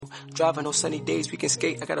drive on those sunny days, we can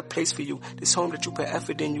skate, I got a place for you. This home that you put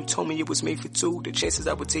effort in, you told me it was made for two. The chances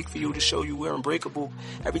I would take for you to show you we're unbreakable.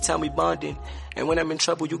 Every time we bonding, and when I'm in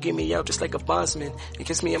trouble, you get me out just like a bondsman and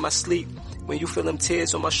kiss me in my sleep. When you feel them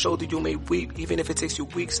tears on my shoulder, you may weep. Even if it takes you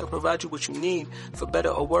weeks, I'll provide you what you need, for better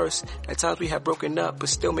or worse. At times we have broken up, but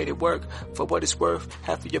still made it work. For what it's worth,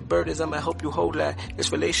 half of your burdens, I'ma help you hold that.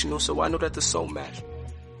 It's relational, so I know that the soul match.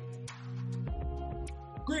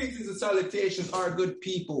 Greetings and salutations, our good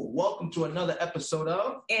people. Welcome to another episode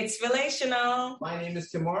of It's Relational. My name is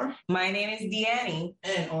Timar. My name is Deannie.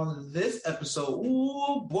 And on this episode,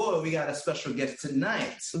 ooh boy, we got a special guest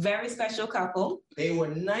tonight. Very special couple. They were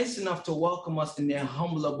nice enough to welcome us in their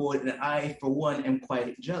humble abode, and I, for one, am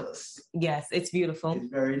quite jealous. Yes, it's beautiful. It's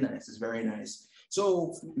very nice. It's very nice.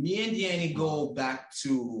 So me and Deannie go back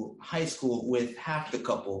to high school with half the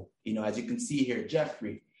couple. You know, as you can see here,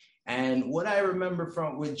 Jeffrey. And what I remember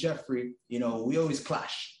with Jeffrey, you know, we always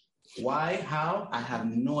clash. Why? How? I have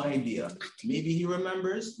no idea. Maybe he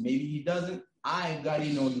remembers, maybe he doesn't. I, God,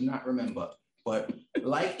 do not remember. But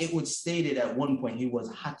like it was stated at one point, he was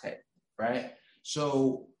hothead, right?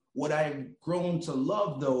 So what I've grown to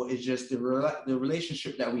love, though, is just the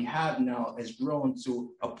relationship that we have now has grown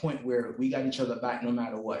to a point where we got each other back no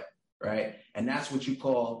matter what, right? And that's what you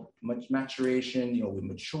call maturation. You know, we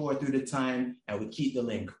mature through the time and we keep the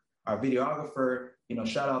link. Our videographer, you know,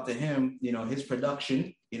 shout out to him, you know, his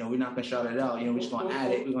production, you know, we're not going to shout it out, you know, we're just going to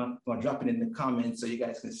add it. We're going to drop it in the comments so you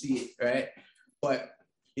guys can see it, right? But,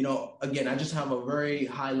 you know, again, I just have a very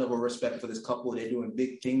high level of respect for this couple. They're doing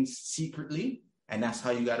big things secretly, and that's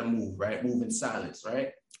how you got to move, right? Move in silence,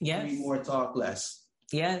 right? Yes. Be more, talk less.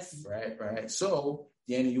 Yes. Right. So,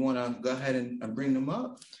 Deannie, you want to go ahead and bring them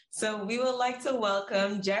up? So we would like to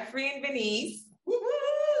welcome Jeffrey and Venice.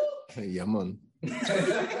 Hey, yeah, man.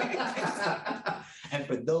 And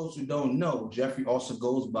for those who don't know, Jeffrey also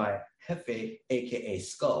goes by Hefe, aka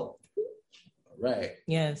Skull. Right.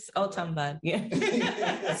 Yes. Oh, Tambad. Yeah.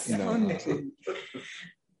 No,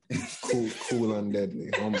 cool and deadly.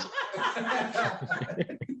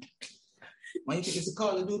 Why you think it's a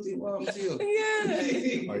Call of Duty? Well, I'm still.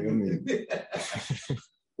 Yeah. Oh, you mean?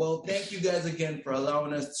 Well, thank you guys again for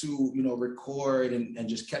allowing us to, you know, record and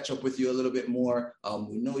just catch up with you a little bit more.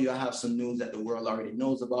 We know you have some news that the world already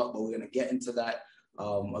knows about, but we're going to get into that.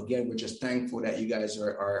 Again, we're just thankful that you guys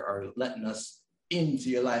are letting us into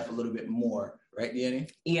your life a little bit more. Right, Deannie?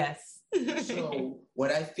 Yes. So what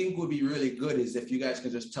I think would be really good is if you guys can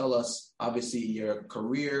just tell us, obviously, your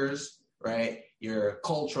careers, right? Your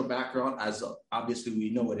cultural background, as obviously we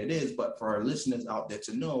know what it is, but for our listeners out there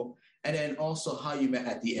to know, and then also how you met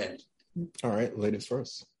at the end. All right, ladies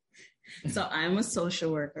first. So I'm a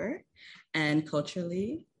social worker and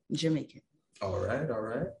culturally Jamaican. All right.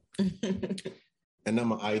 And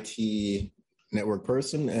I'm an IT network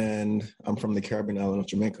person, and I'm from the Caribbean island of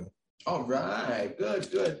Jamaica. All right,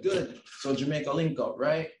 good. So Jamaica link up,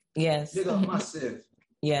 right? Yes. Big up massive.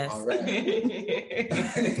 Yes. All right.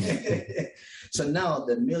 So now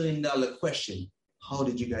the $1 million question: how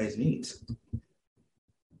did you guys meet?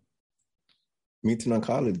 Meeting on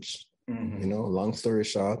college. Mm-hmm. You know, long story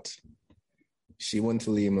short, she went to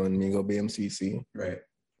Lehman, me go BMCC. Right.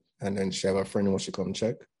 And then she have a friend who she come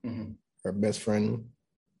check. Mm-hmm. Her best friend,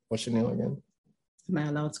 what's your name again? Am I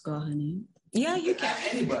allowed to call her name? Yeah, you can.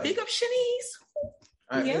 Anybody. Pick up Shanice.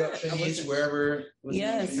 All right, Yeah. pick up Shanice, wherever.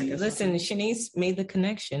 Yes. Listen, Shanice made the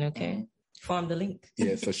connection, okay? Form the link.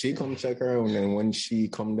 Yeah, so she come check her, and then when she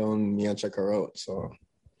come down, me and check her out. So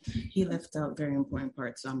He left out very important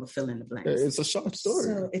parts, so I'm going to fill in the blanks. it's a short story.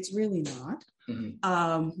 So it's really not.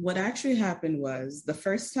 Mm-hmm. What actually happened was the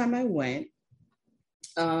first time I went,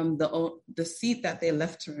 the seat that they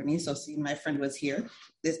left for me, so see, my friend was here,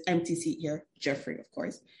 this empty seat here, Jeffrey, of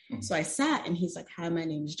course. Mm-hmm. So I sat and he's like, hi, my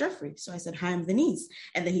name is Jeffrey. So I said, hi, I'm Venice.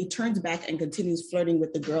 And then he turns back and continues flirting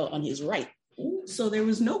with the girl on his right. Ooh. So there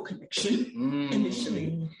was no connection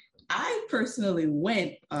initially. I personally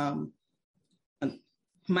went,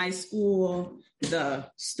 my school, the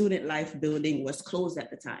student life building was closed at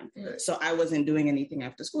the time. Right. So I wasn't doing anything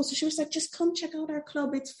after school. So she was like, just come check out our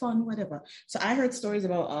club. It's fun, whatever. So I heard stories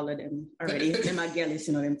about all of them already. Them are girlies,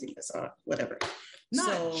 you know, them things, or whatever.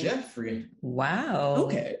 Not Jeffrey. Wow.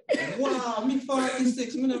 Okay. Wow, me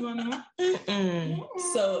 46 minutes now.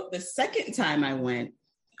 So the second time I went,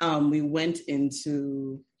 we went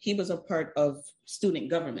into, he was a part of student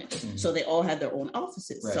government. Mm-hmm. So they all had their own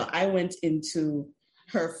offices. Right. So I went into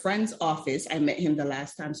her friend's office. I met him the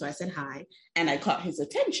last time. So I said hi and I caught his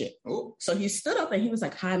attention. Oh. So he stood up and he was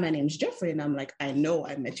like, hi, my name's Jeffrey. And I'm like, I know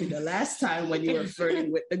I met you the last time when you were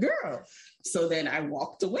flirting with the girl. So then I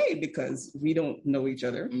walked away because we don't know each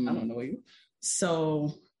other. I don't know you.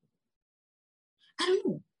 So I don't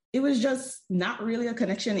know. It was just not really a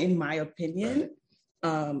connection, in my opinion.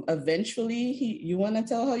 Eventually, you want to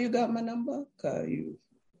tell how you got my number? Cause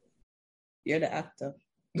you're the actor.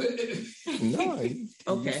 No,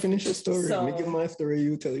 Okay. You finish your story. So, Let me give my story.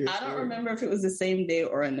 You tell your story. I don't remember if it was the same day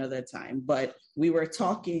or another time, but we were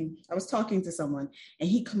talking. I was talking to someone, and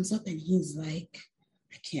he comes up and he's like,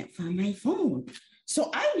 I can't find my phone. So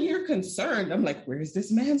I'm here concerned. I'm like, where's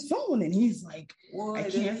this man's phone? And he's like, I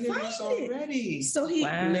can't find it already. So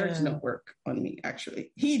there's no work on me,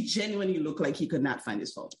 actually. He genuinely looked like he could not find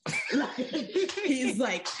his phone. He's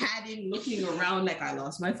like padding, looking around like I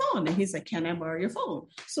lost my phone. And he's like, can I borrow your phone?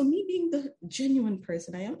 So me being the genuine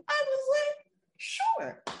person I am, I was like,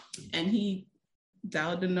 sure. And he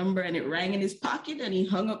dialed the number and it rang in his pocket and he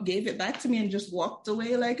hung up, gave it back to me and just walked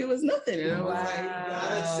away like it was nothing. And I was like,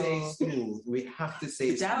 gotta say smooth. We have to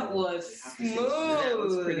say that was smooth. That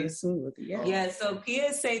was pretty smooth. Yeah. Yeah. So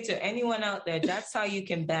PSA to anyone out there, that's how you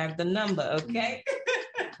can bag the number, okay?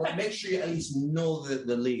 But make sure you at least know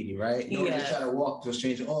the lady, right? You don't just try to walk to a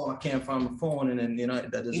stranger. Oh, I can't find my phone, and then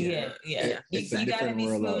that doesn't. Yeah. You gotta be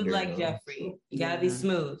smooth like Jeffrey. You gotta be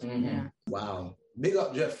smooth. Mm-hmm. Yeah. Wow. Big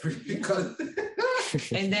up Jeffrey because.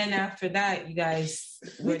 And then after that, you guys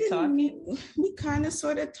were talking. We kind of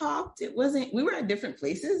sort of talked. We were at different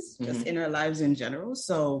places, just in our lives in general.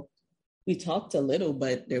 So we talked a little,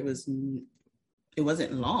 but it wasn't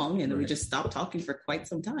long, and we just stopped talking for quite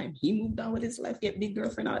some time. He moved on with his life, get big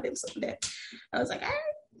girlfriend, all them something that. I was like, all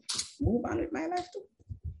right, move on with my life too.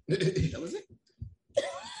 That was it.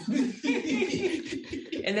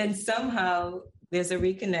 And then somehow there's a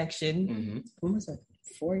reconnection. When was that?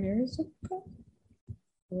 4 years ago?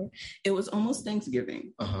 It was almost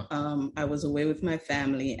Thanksgiving. I was away with my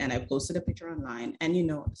family and I posted a picture online. And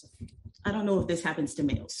I don't know if this happens to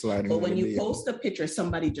males, but when you post a picture,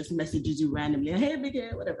 somebody just messages you randomly, hey, big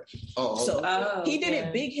head, whatever. He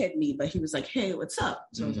didn't big head me, but he was like, hey, what's up?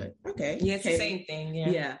 So I was like, okay. Yeah, it's the same thing.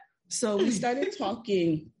 Yeah. So we started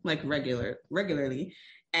talking like regularly.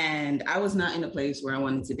 And I was not in a place where I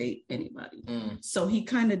wanted to date anybody. So he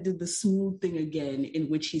kind of did the smooth thing again, in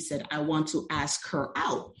which he said, I want to ask her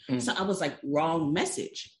out. So I was like, wrong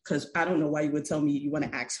message. Because I don't know why you would tell me you want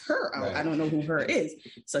to ask her out. Right. I don't know who her is.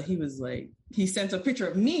 So he was like, he sent a picture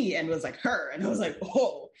of me and was like, her. And I was like,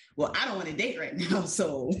 oh, well, I don't want to date right now.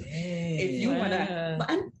 So if you want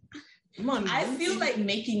to... I feel like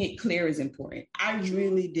making it clear is important. I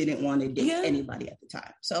really didn't want to date anybody at the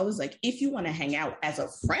time. So I was like, if you want to hang out as a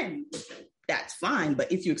friend, that's fine.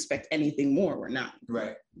 But if you expect anything more, we're not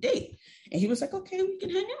date. And he was like, okay, we can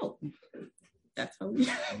hang out. That's how we...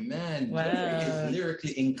 Man, is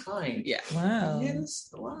lyrically inclined. Yeah. Wow. Yes.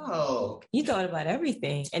 Wow. You thought about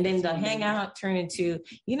everything. And then the hangout turned into,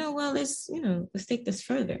 let's take this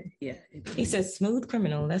further. Yeah. He said smooth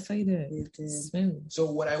criminal. That's how you do it. Smooth. So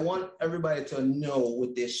what I want everybody to know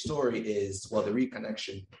with this story is, the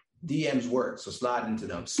reconnection. DMs work, so slide into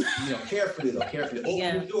them. Carefully though, carefully.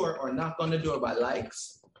 Open the door or knock on the door by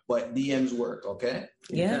likes. But DMs work, okay?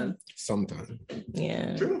 Yeah. Sometimes.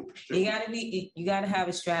 Yeah. True. You gotta have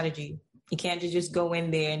a strategy. You can't just go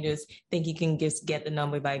in there and just think you can just get the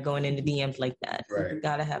number by going into DMs like that. Right. You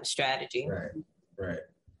gotta have a strategy. Right.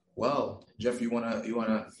 Well, Jeff, you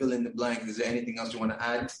wanna fill in the blank? Is there anything else you wanna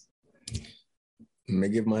add? May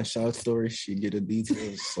give my shout story. She get the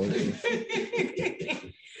details. So.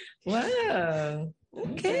 Wow.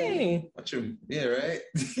 Okay. Yeah, right?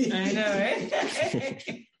 I know,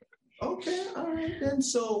 right? Okay, all right then.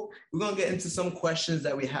 So we're gonna get into some questions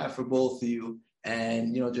that we have for both of you,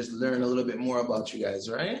 and just learn a little bit more about you guys,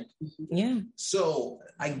 right? Yeah. So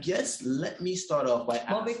I guess let me start off by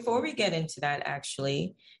asking. Well, before we get into that,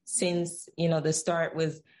 actually, since the start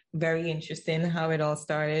was very interesting, how it all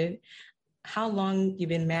started. How long you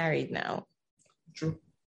been married now? True.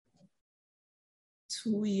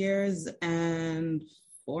 2 years and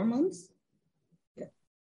 4 months. Yeah.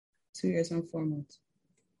 2 years and 4 months.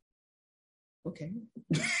 Okay.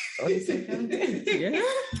 Yeah.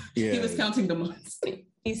 He was counting the months.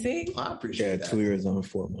 You see? I appreciate that. 2 years and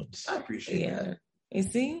 4 months. I appreciate that. You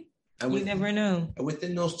see? And you never know.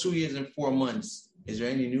 Within those 2 years and 4 months, is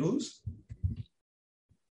there any news?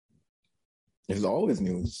 There's always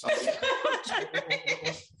news.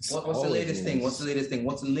 What's the latest thing? What's the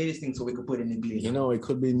latest thing so we could put it in the glee? It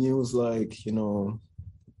could be news like,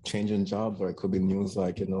 changing jobs, or it could be news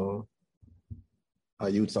like, our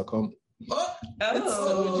youths are come. We got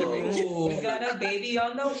a baby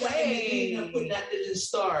on the way. Put that little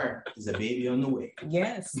star. There's a baby on the way.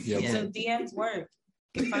 Yes. So DMs work.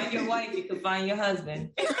 You can find your wife, you can find your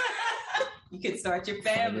husband. You can start your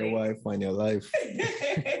Find family. your wife, find your life.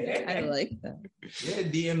 I like that. Yeah,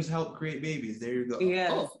 DMs help create babies. There you go.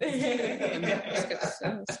 Yes.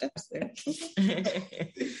 Steps there.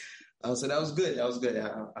 So that was good. That was good.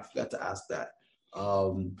 I forgot to ask that.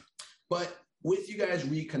 But with you guys'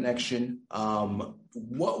 reconnection,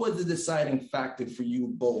 what was the deciding factor for you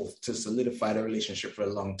both to solidify the relationship for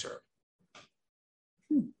the long term?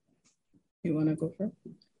 You want to go first?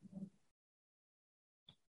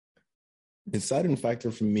 The deciding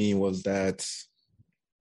factor for me was that,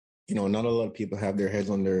 not a lot of people have their heads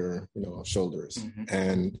on their, shoulders. Mm-hmm.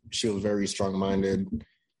 And she was very strong-minded.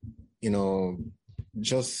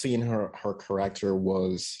 Just seeing her character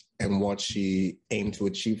was and what she aimed to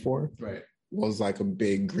achieve for was like a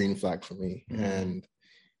big green flag for me. Mm-hmm.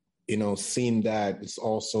 And, seeing that it's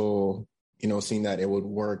also, seeing that it would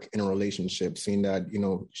work in a relationship, seeing that,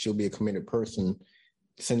 she'll be a committed person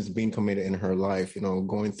since being committed in her life,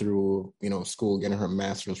 going through, school, getting her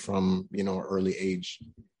master's from, early age.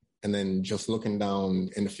 And then just looking down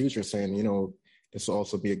in the future saying, this will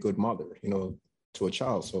also be a good mother, to a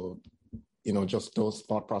child. So, just those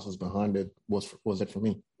thought process behind it was it for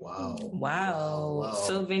me. Wow.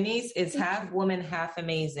 So Venice is half woman, half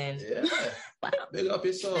amazing. Yeah. Wow. Big up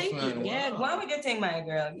yourself, man. Wow. Yeah, why would you take my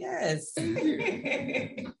girl? Yes.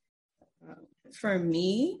 For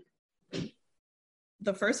me,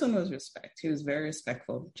 the first one was respect. He was very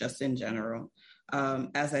respectful, just in general.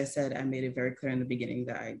 As I said, I made it very clear in the beginning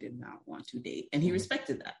that I did not want to date. And he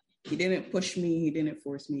respected that. He didn't push me. He didn't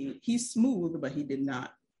force me. He's smooth, but he did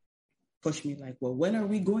not push me like, well, when are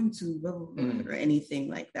we going to, or anything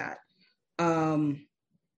like that.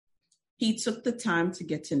 He took the time to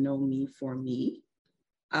get to know me for me.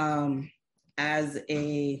 As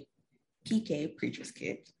a PK, preacher's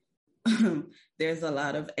kid, there's a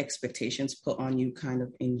lot of expectations put on you kind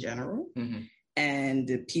of in general. Mm-hmm.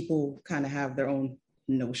 And people kind of have their own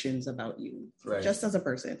notions about you, just as a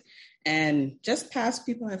person. And just past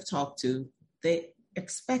people I've talked to, they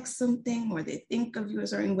expect something or they think of you a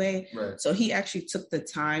certain way. So he actually took the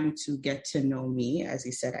time to get to know me. As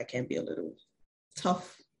he said, I can be a little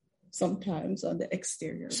tough sometimes on the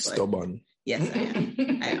exterior. Stubborn. Yes, I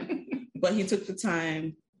am. But he took the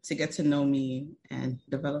time to get to know me and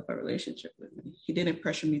develop a relationship with me. He didn't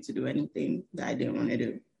pressure me to do anything that I didn't want to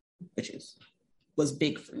do, which was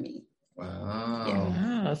big for me. Wow.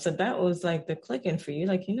 Yeah. Wow. So that was like the clicking for you.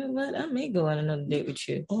 Like, you know what? I may go on another date with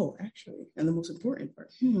you. Oh, actually. And the most important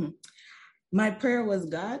part. My prayer was,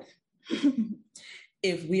 God,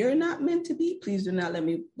 if we are not meant to be, please do not let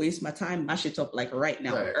me waste my time. Mash it up like right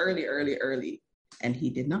now, early. And he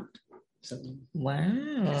did not. So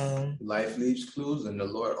wow. Life leaves clues and the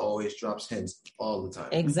Lord always drops hints all the time.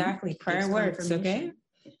 Exactly. Prayer works, okay?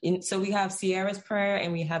 So we have Sierra's prayer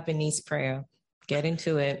and we have Benice's prayer. Get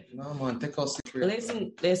into it. No, man, take us.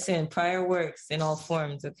 Listen, prayer works in all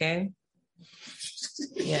forms, okay?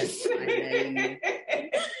 Yes.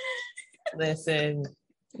 Listen,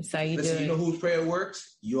 that's how you do it. You know whose prayer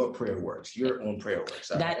works? Your prayer works. Your own prayer works.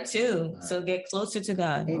 That too. Right. So get closer to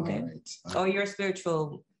God, okay? All right. Or your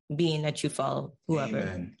spiritual being that you follow, whoever.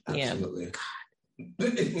 Amen. Absolutely.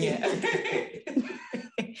 Yeah.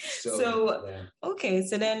 Okay,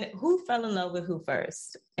 so then who fell in love with who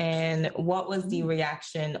first? And what was the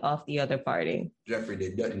reaction of the other party? Jeffrey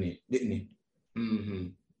did, didn't he? Mm-hmm.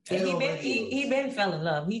 Yeah, he been fell in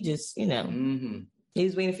love. He just, he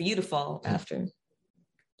was waiting for you to fall after.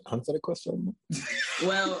 Answer the question.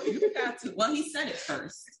 Well, you got to. Well, he said it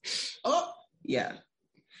first. Oh, yeah.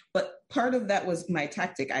 But part of that was my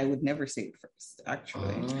tactic. I would never say it first,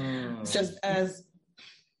 actually. Just as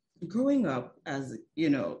growing up, as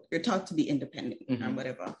you're taught to be independent and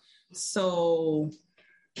whatever. So,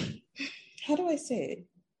 how do I say it?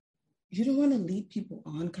 You don't want to lead people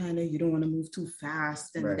on, kind of. You don't want to move too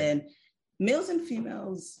fast. And then males and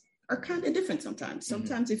females are kind of different sometimes.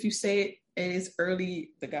 Sometimes if you say it is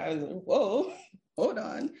early, the guy is like, whoa, hold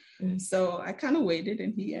on. So I kind of waited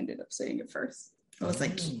and he ended up saying it first. I was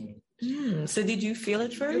like, so did you feel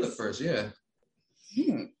it first? Feel it first, yeah.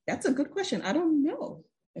 That's a good question. I don't know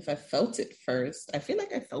if I felt it first. I feel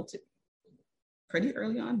like I felt it pretty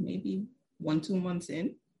early on, maybe 1-2 months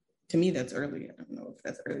in. To me, that's early. I don't know if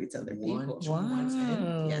that's early to other people. 1-2 months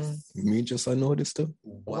in. Yes. Me just, I noticed too.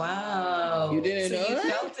 Wow. You didn't know that?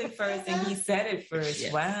 You felt it first and he said it first.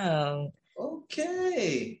 Yes. Wow.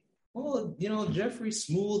 Okay. Well, Jeffrey,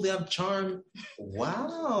 smooth, have charm.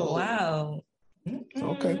 Wow. Wow.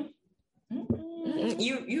 Okay.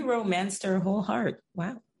 You romanced her whole heart.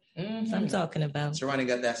 Wow. That's what I'm talking about. Serrani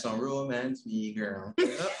got that song, Romance Me, Girl. Come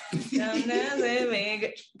on,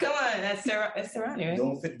 that's Serrani, right?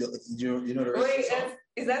 Don't fit. You know the rest Wait, of the song?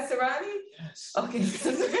 is that Serrani? Yes. Okay.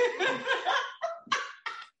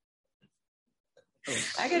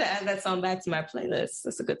 I gotta add that song back to my playlist.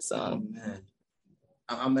 That's a good song. Oh, man.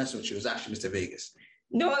 I'm messing with you. It's actually Mr. Vegas.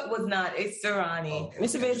 No, it was not. It's Serrani. Okay,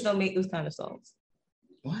 Mr. Vegas don't make those kind of songs.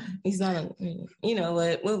 What? He's not. You know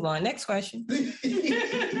what? Move on. Next question.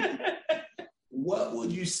 What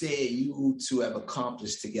would you say you two have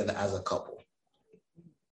accomplished together as a couple?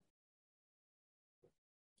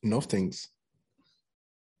 Enough things.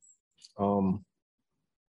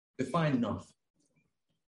 Define enough.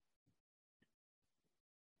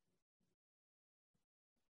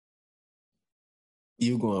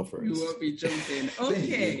 You go on first. You won't be jumping.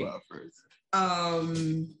 Okay. You go out first.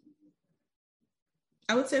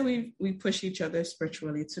 I would say we push each other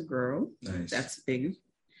spiritually to grow. Nice. That's big.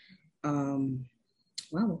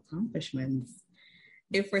 Wow, accomplishments.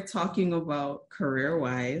 If we're talking about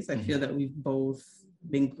career-wise, I feel that we've both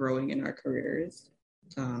been growing in our careers.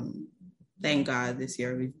 Thank God this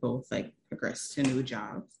year we've both like progressed to new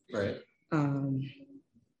jobs. Right.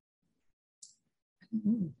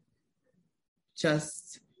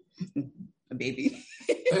 Just a baby.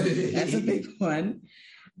 That's a big one.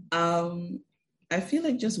 I feel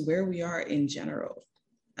like just where we are in general.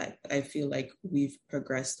 I feel like we've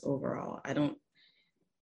progressed overall.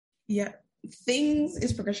 Things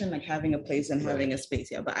is progression, like having a place and having a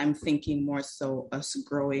space, but I'm thinking more so us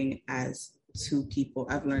growing as two people.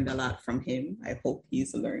 I've learned a lot from him. I hope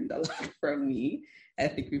he's learned a lot from me. I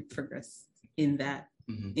think we've progressed in that,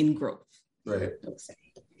 in growth. Right. I would say.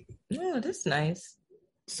 Oh, that's nice.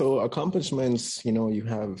 So accomplishments, you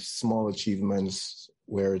have small achievements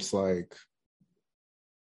where it's like,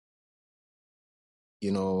 I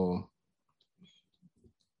don't know.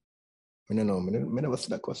 I never asked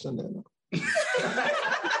that question there.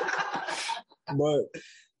 But,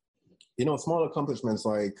 small accomplishments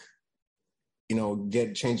like,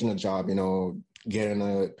 changing a job, getting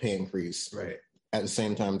a pay increase. Right. At the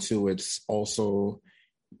same time, too, it's also,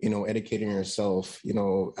 educating yourself,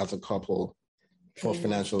 as a couple for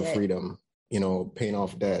financial freedom, paying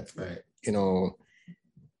off debt. Right.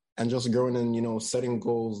 And just growing and, setting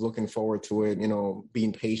goals, looking forward to it,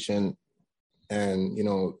 being patient and,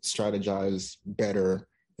 strategize better,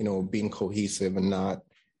 being cohesive and not,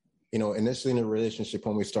 initially in a relationship,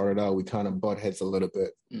 when we started out, we kind of butt heads a little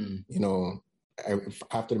bit,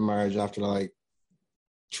 after the marriage, after like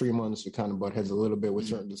 3 months, we kind of butt heads a little bit with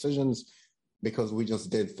certain decisions because we just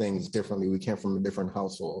did things differently. We came from a different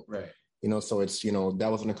household. Right. So it's, that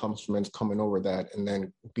was an accomplishment coming over that and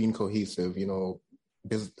then being cohesive,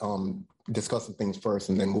 discussing things first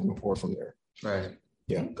and then moving forward from there. Right.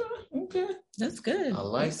 Yeah. Okay. That's good. I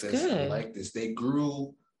like That's this. good. I like this. They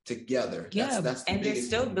grew together. Yeah. That's the and they're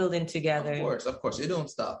still thing. building together. Of course. It don't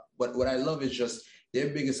stop. But what I love is just their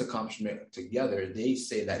biggest accomplishment together. They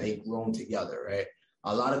say that they've grown together, right?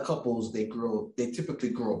 A lot of couples, they typically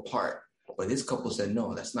grow apart. But this couple said,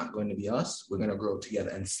 no, that's not going to be us. We're going to grow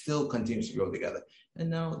together and still continue to grow together. And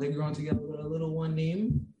now they're growing together with a little one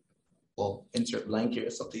name. Well, insert blank here.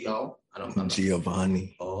 It's up to y'all. I don't know.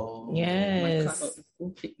 Giovanni. Oh. Yes. I thought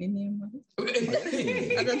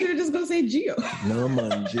you were just going to say Gio. No,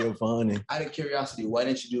 man, Giovanni. Out of curiosity, why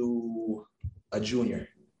didn't you do a junior?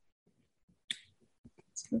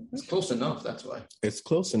 It's close enough, that's why. It's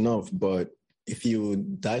close enough, but if you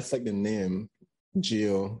dissect the name,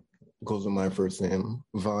 Gio goes with my first name.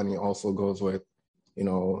 Vani also goes with,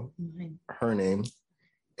 her name.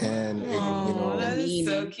 And, that is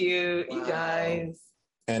so cute, Wow. you guys.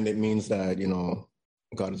 And it means that,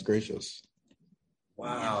 God is gracious.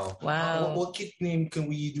 Wow. Wow. What kid name can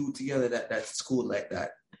we do together that's cool like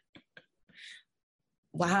that?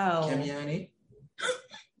 Wow. Kemiani?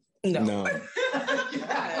 No.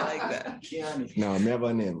 I like that. Kiani. No,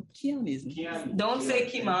 never name. Keanu's Don't say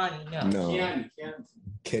Kimani. No. No.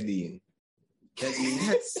 Kedin.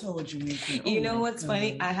 That's so Jamaican. You know what's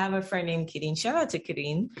funny? I have a friend named Kadeen. Shout out to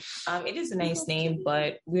Kadeen. It is a nice name,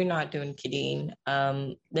 but we're not doing Kadeen.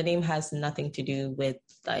 The name has nothing to do with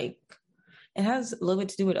it has a little bit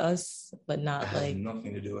to do with us, but not It has like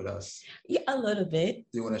nothing to do with us. Yeah, a little bit.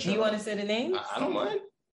 Do you want to say the name? I don't mind.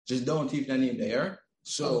 Just don't keep that name there.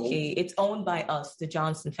 So okay, it's owned by us, the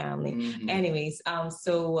Johnson family. Mm-hmm. Anyways,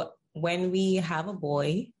 so when we have a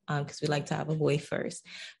boy, because we like to have a boy first,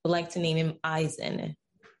 we like to name him Eisen.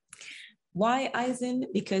 Why Eisen?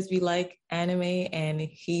 Because we like anime and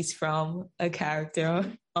he's from a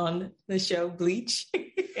character on the show Bleach.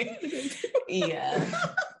 Yeah.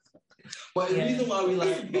 But the reason why we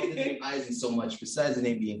like the name Eisen so much, besides the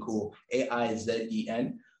name being cool,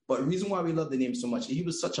 Aizen, But the reason why we love the name so much, he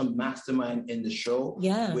was such a mastermind in the show.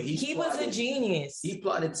 Yeah, he was a genius. He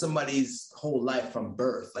plotted somebody's whole life from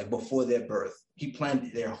birth, like before their birth. He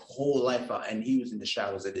planned their whole life out, and he was in the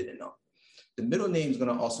shadows that didn't know. The middle name is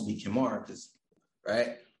going to also be Kimar,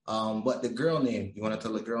 right? But the girl name, you want to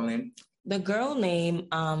tell the girl name? The girl name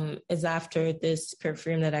is after this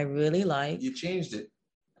perfume that I really like. You changed it.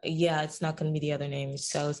 Yeah, it's not going to be the other name.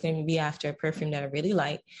 So it's going to be after a perfume that I really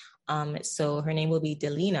like. So her name will be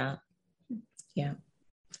Delina. Yeah.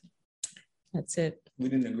 That's it. We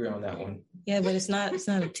didn't agree on that one. Yeah, but it's not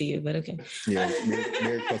up to you, but okay. Yeah,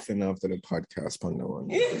 we're cussing after the podcast on that one.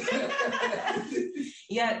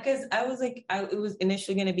 Yeah, because I was like, it was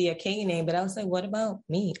initially going to be a K name, but I was like, what about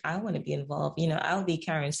me? I want to be involved. You know, I'll be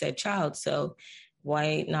Karen said child. So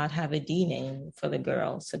why not have a D name for the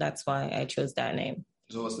girl? So that's why I chose that name.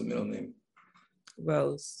 So what's the middle name?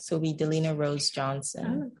 Rose. So it'll be Delina Rose Johnson.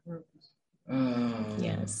 I like Rose.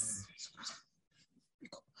 Yes.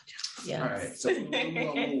 Yeah. All right. So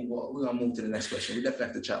we're gonna move to the next question. We definitely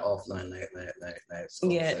have to chat offline, So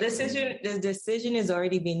yeah. The decision has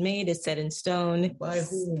already been made. It's set in stone. By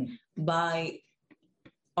whom? By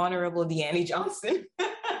Honorable Deannie Johnson.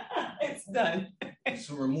 It's done.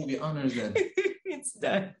 So remove your honors then. It's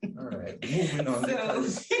done. All right. Moving on. So,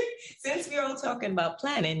 since we're all talking about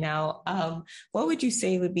planning now, what would you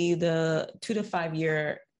say would be the 2 to 5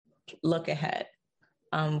 year look ahead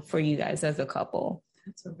for you guys as a couple?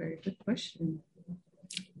 That's a very good question.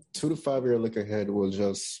 2 to 5 year look ahead will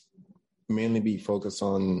just mainly be focused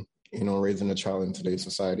on, raising a child in today's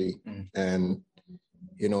society and,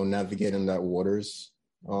 navigating that waters.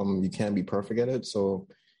 You can't be perfect at it. So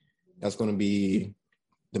that's going to be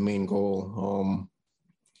the main goal.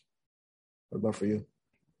 What about for you?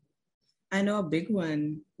 I know a big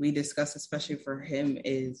one we discussed, especially for him,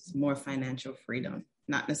 is more financial freedom,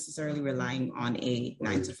 not necessarily relying on a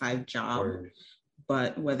 9-to-5 job,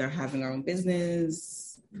 but whether having our own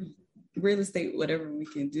business, real estate, whatever we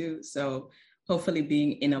can do. So hopefully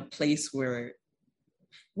being in a place where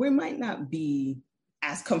we might not be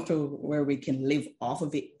as comfortable where we can live off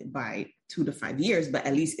of it by 2 to 5 years, but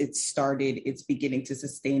at least it's beginning to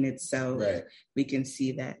sustain itself. Right. We can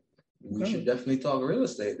see that. We should definitely talk real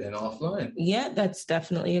estate then offline. Yeah, that's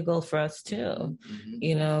definitely a goal for us too.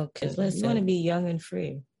 Because we want to be young and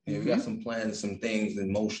free. Yeah, we got some plans, some things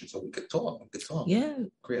in motion, so we could talk. Yeah.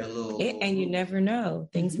 Create a little. And you never know.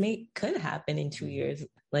 Things could happen in 2 years.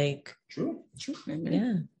 Like, True.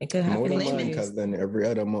 Yeah, it could happen in 2 years. Because then every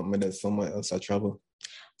other moment there's someone else at trouble.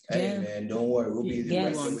 Hey, man, don't worry. We'll be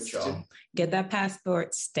right with y'all. Get that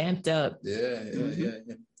passport stamped up. Yeah.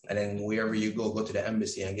 And then wherever you go to the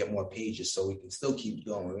embassy and get more pages so we can still keep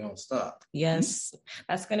going. We don't stop. Yes.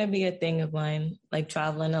 That's going to be a thing of mine, like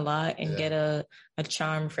traveling a lot and get a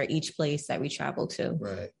charm for each place that we travel to.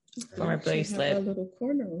 Right. For a bracelet. A little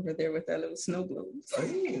corner over there with that little snow globes.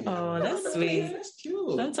 Oh, that's sweet. That's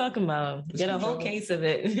cute. I'm talking about. Get a whole case of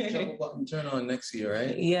it. Travel button turn on next year,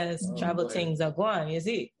 right? Yes. Travel things are going, you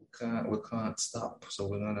see. We can't stop. So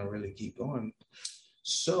we're going to really keep going.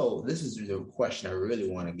 So this is the question I really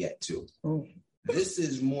want to get to. This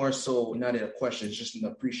is more so not a question, it's just an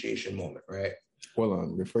appreciation moment, right? Hold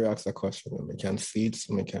on, before you ask that question, we can see it,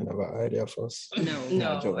 so we can have an idea first. No.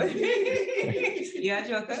 Yeah,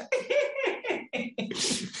 Joker.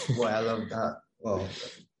 Boy, I love that. Well,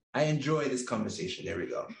 I enjoy this conversation. There we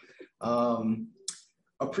go.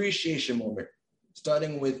 Appreciation moment.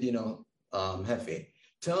 Starting with, Hefe.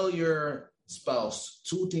 Tell your spouse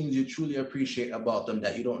 2 things you truly appreciate about them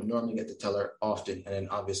that you don't normally get to tell her often, and then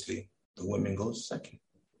obviously the women goes second.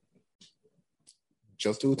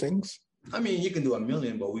 Just 2 things? I mean, you can do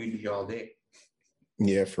 1,000,000, but we'd be here all day.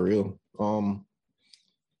 Yeah, for real.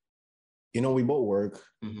 We both work.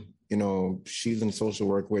 She's in social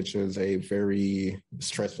work, which is a very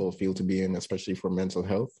stressful field to be in, especially for mental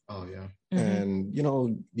health. Oh yeah. And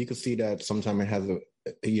you could see that sometimes it has a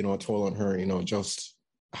toll on her. Just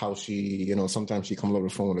how she, sometimes she comes over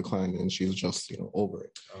the phone with a client and she's just, over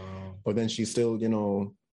it. But then she still,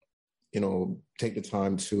 take the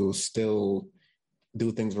time to still do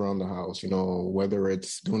things around the house, whether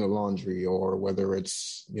it's doing the laundry or whether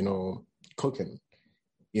it's, cooking,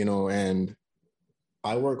 and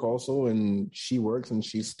I work also and she works and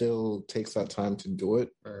she still takes that time to do it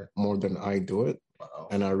more than I do it. Wow.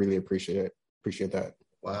 And I really appreciate that.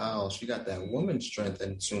 Wow. She got that woman's strength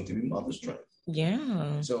and soon to be mother's strength.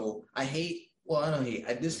 Yeah. So I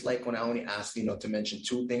dislike when I only ask, to mention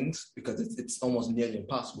 2 things because it's almost nearly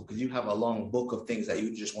impossible because you have a long book of things that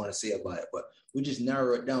you just want to say about it. But we just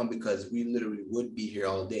narrow it down because we literally would be here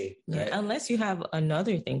all day. Right? Yeah, unless you have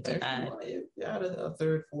another thing to add. Yeah, a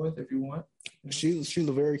 3rd, 4th if you want. she's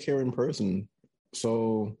a very caring person.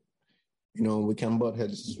 So, you know, we can butt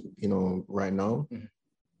heads, you know, right now.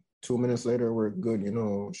 2 minutes later, we're good. You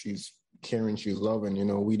know, she's caring, she's loving. You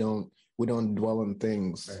know, we don't dwell on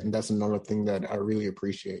things, and that's another thing that I really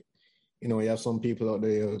appreciate. You know, you have some people out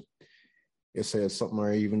there, you say something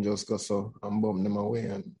or even just go, so I'm bumping them away,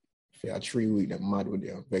 and if you 3 weeks, I'm mad with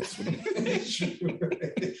you, vexed with you. It's true.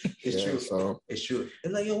 It's true. So it's true.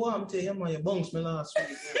 It's like, yo, what I'm telling you, man, your bones smell last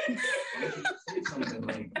week. Say something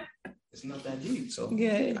like, it's not that deep. So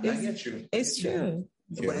yeah, I get you. It's true.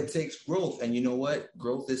 But it takes growth, and you know what?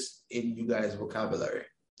 Growth is in you guys' vocabulary.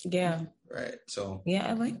 Yeah. Right. So yeah,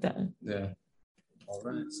 I like that. Yeah. All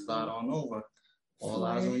right. Slide on over. All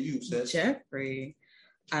eyes on you, sis. Jeffrey,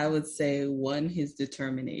 I would say 1, his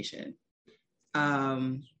determination.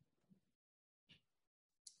 Where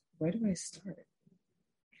do I start?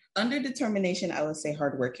 Under determination, I would say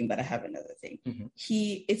hardworking, but I have another thing.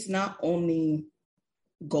 It's not only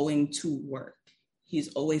going to work.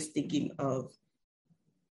 He's always thinking of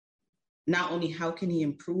not only how can he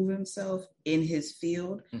improve himself in his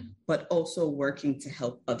field, but also working to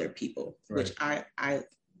help other people, which I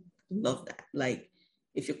love that. Like,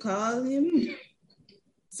 if you call him,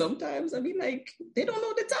 sometimes I be like, they don't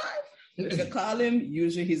know the time. If you call him,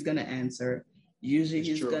 usually he's going to answer. Usually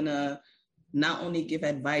he's going to not only give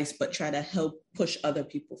advice, but try to help push other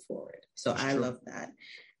people forward. So I love that.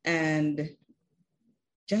 And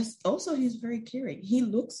just also, he's very caring. He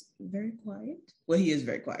looks very quiet. Well, he is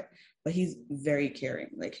very quiet, but he's very caring.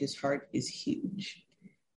 Like, his heart is huge.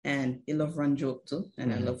 And he loves run joke too.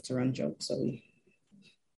 And I love to run jokes. So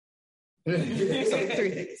 3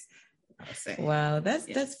 things. Wow,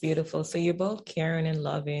 that's beautiful. So you're both caring and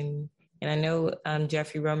loving. And I know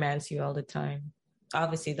Jeffrey romance you all the time.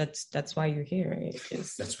 Obviously, that's why you're here. Right?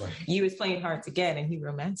 That's why you was playing hard to get, and he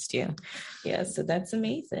romanced you. Yeah, so that's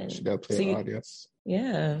amazing. She got to play audience.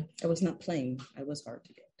 Yeah, I was not playing. I was hard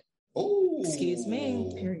to get. Oh, excuse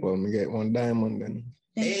me. Period. Well, we get 1 diamond then.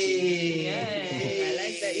 Hey, I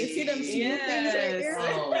like that. You see them smooth things right there?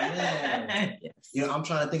 Oh man. Yes. You know, I'm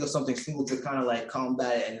trying to think of something simple to kind of like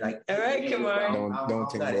combat it and like. All right, come on.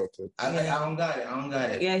 Don't think about it. I don't got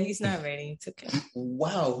it. Yeah, he's not ready. It's okay.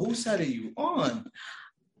 Wow, whose side are you on?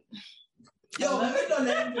 Yo, let me know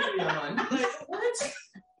that you're on. Like, what?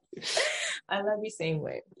 I love you same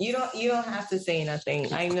way. You don't have to say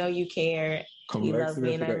nothing. I know you care. You love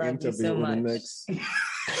me, and I love you so much.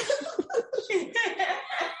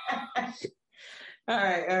 All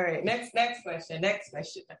right. Next question.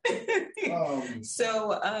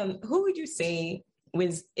 So, who would you say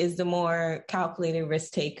is the more calculated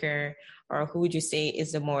risk taker, or who would you say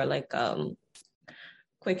is the more like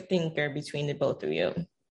quick thinker between the both of you?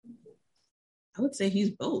 I would say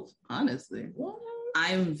he's both, honestly.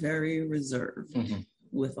 I'm very reserved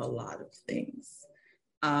with a lot of things.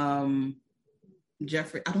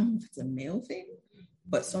 Jeffrey, I don't know if it's a male thing,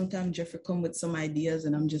 but sometimes Jeffrey come with some ideas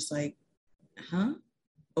and I'm just like,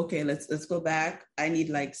 okay, let's go back. I need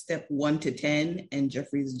like step 1 to 10. And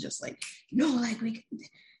Jeffrey's just like, no,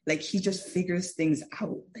 like he just figures things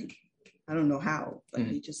out. Like, I don't know how, but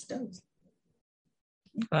he just does.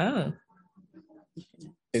 Wow.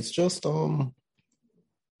 It's just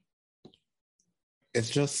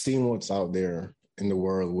seeing what's out there in the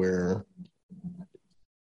world where,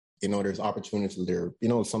 you know, there's opportunities there. You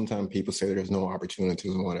know, sometimes people say there's no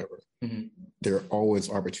opportunities and whatever. There are always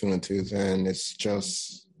opportunities, and it's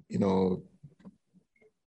just, you know,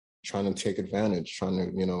 trying to take advantage, trying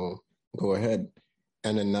to, you know, go ahead.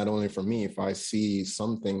 And then not only for me, if I see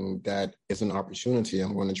something that is an opportunity,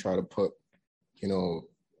 I'm going to try to put, you know,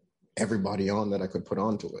 everybody on that I could put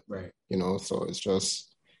onto it. Right. You know, so it's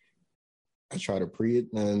just, I try to pre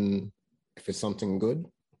it, and if it's something good,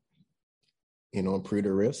 you know, pre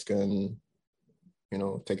the risk and, you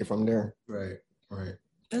know, take it from there. Right.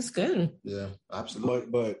 That's good. Yeah,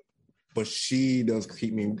 absolutely. But she does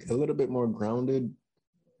keep me a little bit more grounded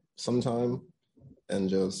sometime, and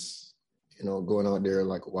just, you know, going out there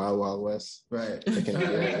like Wild West. Right. So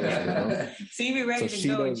you be ready to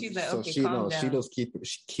go, and she's like, okay, calm down. She does keep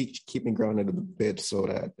me grounded a bit so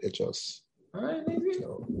that it just, all right, maybe. You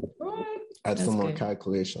know, add some more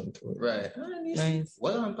calculation to it. Right. Nice.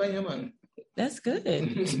 Well, I'm playing man. That's good.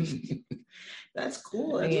 That's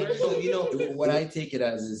cool. So, you know, what I take it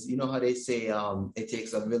as is, you know how they say it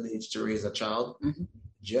takes a village to raise a child?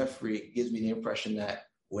 Jeffrey gives me the impression that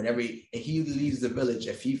whenever he leaves the village,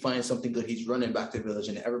 if he finds something good, he's running back to the village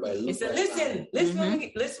and everybody looks he said, listen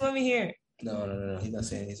when we hear. No. He's not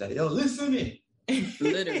saying, he's like, yo, listen to me.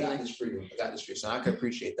 Literally. I got this for you. So I can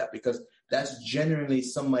appreciate that because that's generally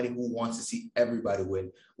somebody who wants to see everybody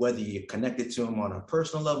win, whether you're connected to them on a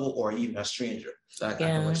personal level or even a stranger. So I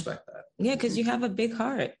can respect that. Yeah, because you have a big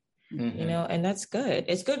heart, you know, and that's good.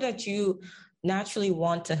 It's good that you naturally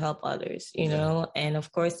want to help others, you know, and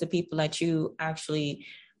of course the people that you actually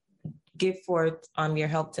give forth your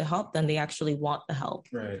help to help them, they actually want the help,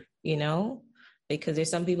 right? You know, because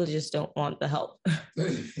there's some people just don't want the help,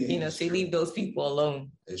 you know, so you leave those people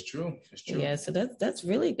alone. It's true. Yeah, so that's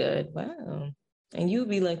really good. Wow. And you'd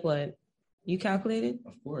be like, what? You calculated?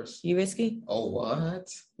 Of course. You risky? Oh, what?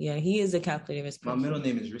 Yeah, he is a calculated risk person. My middle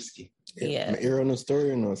name is Risky. Yeah. I hear on the story,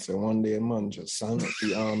 you know, so one day a man just signed up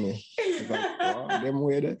the army. Like, wow, them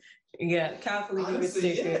way there. Yeah, calculated risk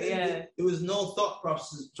taker. Yeah. There was no thought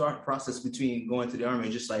process between going to the army.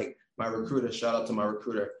 Just like my recruiter, shout out to my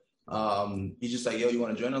recruiter. He's just like, yo, you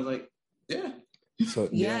want to join? I was like, yeah. So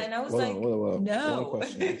and I was like, no. One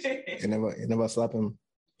question. You never slap him?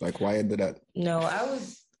 Like, why did that? No,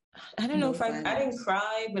 I don't know if I didn't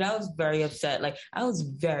cry, but I was very upset. Like, I was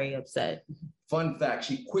very upset. Fun fact,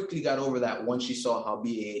 she quickly got over that once she saw how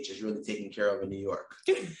BAH is really taken care of in New York.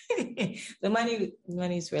 The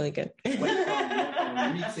money's really good. Went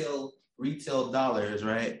from retail dollars,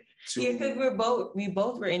 right? Yeah, because we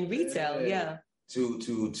both were in retail, yeah.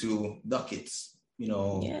 To ducats, you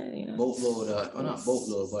know, yeah. Boatload, not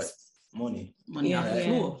boatload, but money. Money on the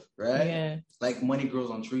floor, right? Yeah. Like money grows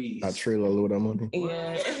on trees. A trailer load of money.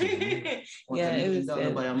 Yeah. Yeah, it was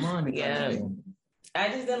good. By a money, yeah. I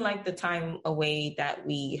just didn't like the time away that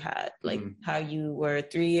we had, like how you were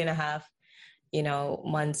 3.5, you know,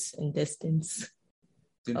 months in distance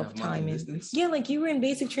of time. Yeah, like you were in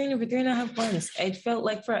basic training for 3.5 months. It felt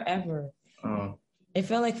like forever. It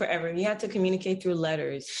felt like forever. You had to communicate through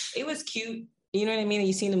letters. It was cute. You know what I mean?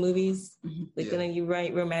 You seen the movies? Like when you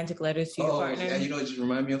write romantic letters to your partner. Yeah, you know what you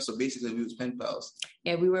remind me of? So basically we was pen pals.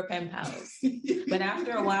 Yeah, we were pen pals. But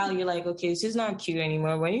after a while, you're like, okay, it's just not cute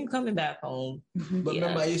anymore. When are you coming back home? But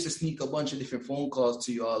remember, I used to sneak a bunch of different phone calls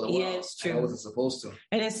to you all the while. Yeah, it's true. I wasn't supposed to.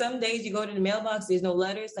 And then some days you go to the mailbox, there's no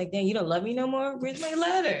letters. Like, dang, you don't love me no more? Where's my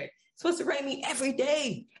letter? You're supposed to write me every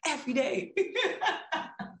day. Every day.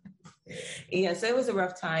 Yeah, so it was a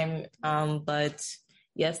rough time. But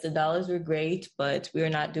yes, the dollars were great, but we are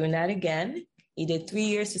not doing that again. He did 3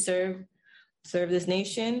 years to serve this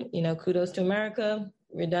nation. You know, kudos to America.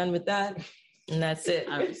 We're done with that. And that's it.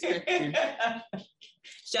 I respect you.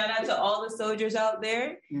 Shout out to all the soldiers out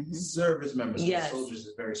there. Service members. Yes. Soldiers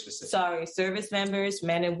is very specific. Sorry, service members,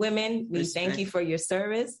 men and women. We thank you for your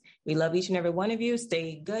service. We love each and every one of you.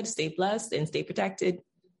 Stay good, stay blessed, and stay protected.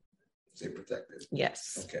 Stay protected.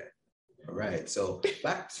 Yes. Okay. All right. So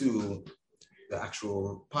back to the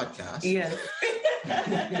actual podcast. Yeah.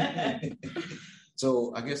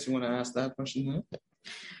 So I guess you want to ask that question now?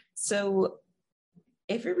 So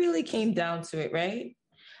if it really came down to it, right?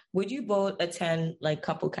 Would you both attend like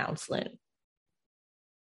couple counseling?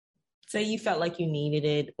 Say you felt like you needed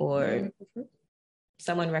it or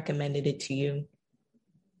someone recommended it to you.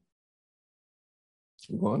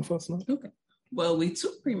 Go on first now. Okay. Well, we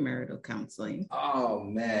took premarital counseling. Oh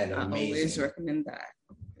man, amazing. I always recommend that,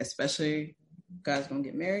 especially guys gonna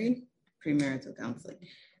get married. Premarital counseling.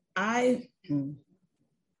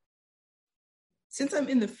 Since I'm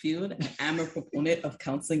in the field, I'm a proponent of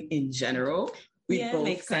counseling in general. We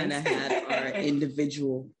both kind of had our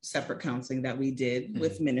individual separate counseling that we did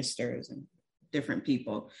with ministers and different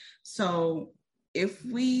people. So if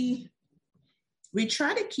we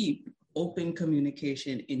try to keep open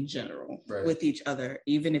communication in general with each other,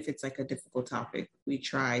 even if it's like a difficult topic, we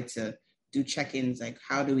try to do check-ins, like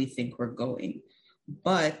how do we think we're going?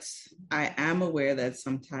 But I am aware that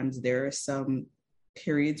sometimes there are some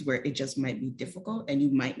periods where it just might be difficult and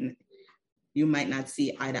you might not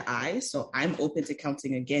see eye to eye. So I'm open to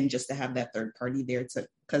counseling again, just to have that third party there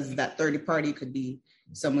because that third party could be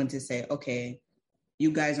someone to say, okay,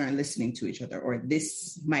 you guys aren't listening to each other, or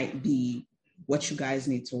this might be what you guys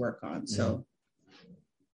need to work on. So,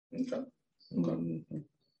 okay.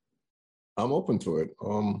 I'm open to it.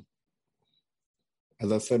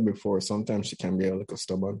 As I said before, sometimes she can be a little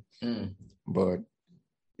stubborn, but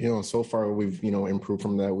so far we've improved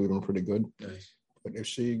from that. We've been pretty good. Nice. But if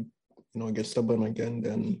she gets stubborn again,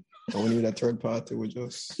 then we need a third party.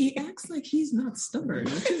 He acts like he's not stubborn,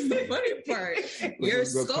 which is the funny part. You're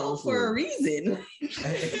skull for a reason.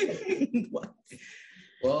 What?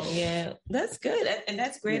 Well, yeah, that's good. And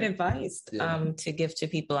that's great advice to give to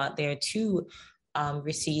people out there to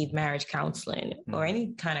receive marriage counseling or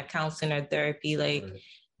any kind of counseling or therapy. Like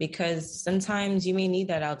because sometimes you may need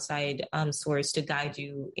that outside source to guide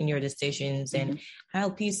you in your decisions and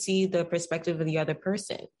help you see the perspective of the other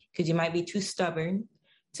person, because you might be too stubborn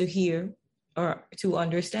to hear or to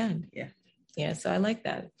understand. Yeah, so I like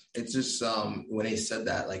that. It's just when they said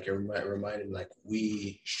that, like, it reminded me, like,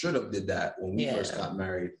 we should have did that when we first got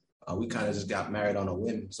married. We kind of just got married on a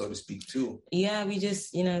whim, so to speak, too. Yeah, we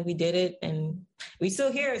just, we did it, and we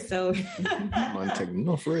still here, so. I'm taking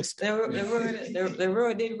no risk. The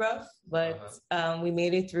road did rough, but we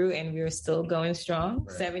made it through, and we are still going strong.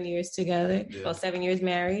 Right. 7 years together. Yeah. Well, 7 years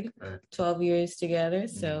married, 12 years together,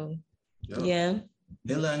 so, yeah.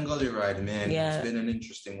 Hill and Gully ride, man. Yeah. It's been an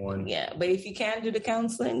interesting one. Yeah, but if you can do the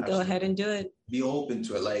counseling, go ahead and do it. Be open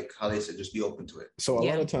to it, like how they said, just be open to it. So a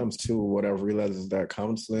lot of times, too, what I've realized is that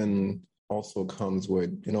counseling also comes with,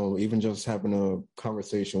 even just having a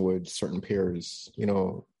conversation with certain peers,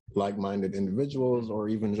 like-minded individuals, or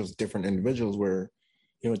even just different individuals where,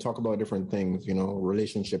 talk about different things,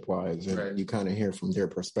 relationship-wise, and you kind of hear from their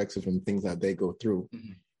perspective and things that they go through.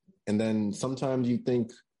 Mm-hmm. And then sometimes you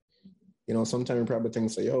think, sometimes you probably think,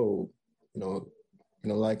 say,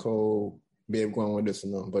 like, oh, babe, going with this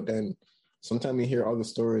and that. But then sometimes you hear other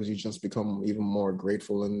stories, you just become even more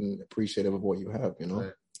grateful and appreciative of what you have,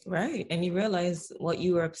 Right. And you realize what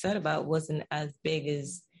you were upset about wasn't as big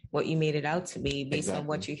as what you made it out to be based on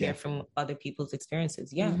what you hear from other people's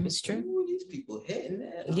experiences. Yeah, it's true. Ooh, these people hitting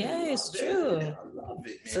that. Yeah, it's true. I love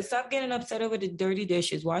it, man. So stop getting upset over the dirty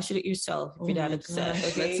dishes. Wash it yourself if you're that upset.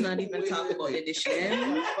 Okay? Let's not even talk about the dishes.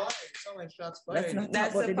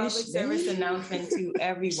 That's a public service announcement to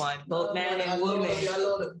everyone, both man and woman.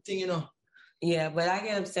 Yeah, but I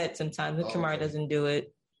get upset sometimes when Kamar doesn't do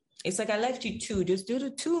it. It's like, I left you 2. Just do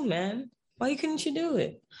the 2, man. Why couldn't you do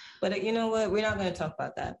it? But you know what? We're not going to talk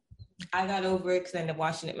about that. I got over it because I ended up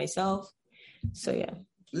washing it myself. So, yeah.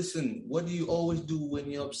 Listen, what do you always do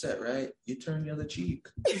when you're upset, right? You turn the other cheek.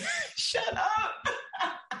 Shut up.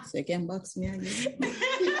 So you can box me again.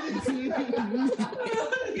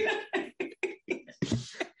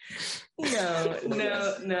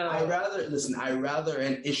 No. I rather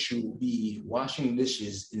an issue be washing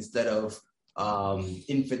dishes instead of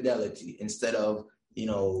infidelity, instead of,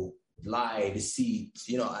 lie, deceit.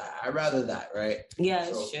 I rather that, right? Yeah,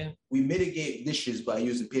 that's true. We mitigate dishes by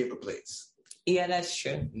using paper plates. Yeah, that's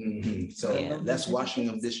true. Mm-hmm. So that's washing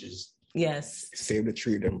of dishes. Yes. Save the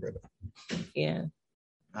tree, then, brother. Yeah.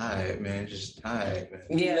 All right, man.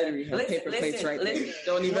 Yeah. Literally have paper plates right there.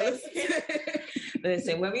 Don't even listen.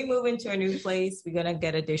 Listen, when we move into a new place, we're gonna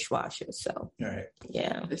get a dishwasher. So, all right.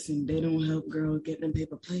 Yeah. Listen, they don't help girls get them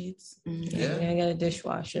paper plates. Mm-hmm. Yeah, we're gonna get a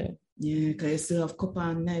dishwasher. Yeah, because you still have cup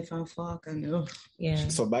and knife and fork and Yeah.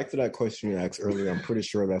 So back to that question you asked earlier, I'm pretty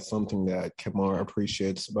sure that's something that Kamar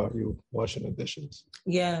appreciates about you, washing the dishes.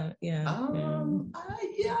 Yeah.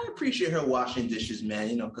 I appreciate her washing dishes,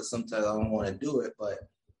 man. Because sometimes I don't want to do it, but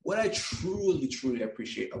what I truly, truly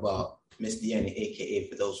appreciate about Miss Deannie, aka,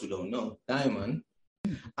 for those who don't know, Diamond,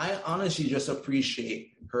 I honestly just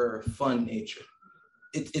appreciate her fun nature.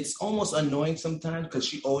 It's almost annoying sometimes because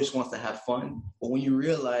she always wants to have fun. But when you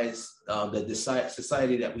realize that the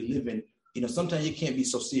society that we live in, sometimes you can't be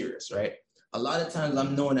so serious, right? A lot of times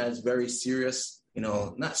I'm known as very serious,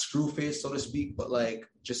 not screw-faced, so to speak, but like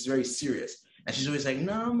just very serious. And she's always like,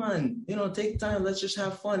 no, man, take time. Let's just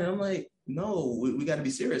have fun. And I'm like, no, we got to be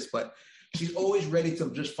serious. But she's always ready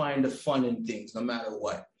to just find the fun in things, no matter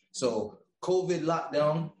what. So COVID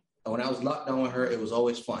lockdown, when I was locked down with her, it was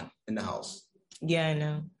always fun in the house. Yeah, I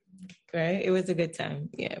know. Right? It was a good time.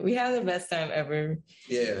 Yeah, we had the best time ever.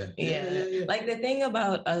 Yeah. Like the thing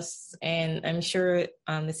about us, and I'm sure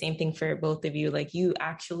the same thing for both of you, like you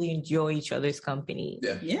actually enjoy each other's company.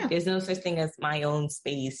 Yeah. There's no such thing as my own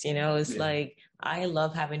space, It's like, I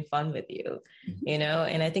love having fun with you, and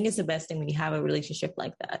I think it's the best thing when you have a relationship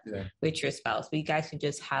like that with your spouse, where you guys can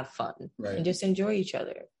just have fun and just enjoy each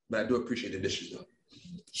other. But I do appreciate the dishes, though.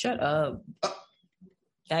 Shut up.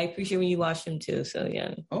 I appreciate when you wash them too. So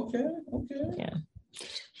yeah. Okay. Yeah.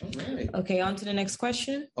 All right. Okay, on to the next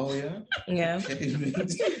question. Oh yeah. Yeah. Okay.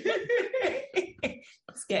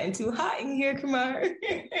 It's getting too hot in here, Kamar.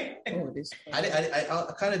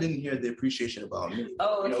 I kind of didn't hear the appreciation about me.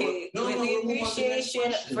 Oh, okay. The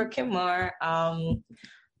appreciation for Kamar.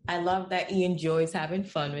 I love that he enjoys having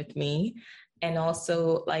fun with me, and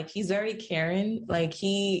also like he's very caring. Like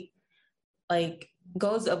he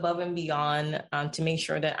goes above and beyond to make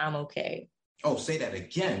sure that I'm okay. Oh, say that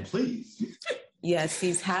again, please. Yes,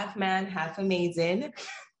 he's half man, half amazing.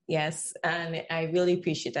 Yes, and I really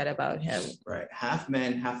appreciate that about him. Right. Half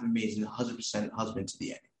man, half amazing, 100% husband to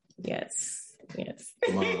the end. Yes. Yes.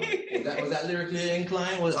 Was that lyrically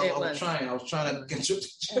inclined? I was trying to get you.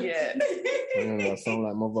 Yeah. That sound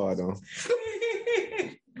like Movado.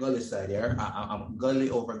 Gully side, yeah. I'm Gully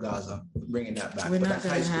over Gaza. Bringing that back. We're not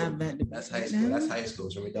going to have that. That's high school. That's high school.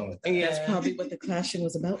 So we're done with that. Yeah. That's probably what the clashing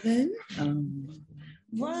was about then.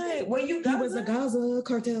 Right. Well, you Gaza? He was a Gaza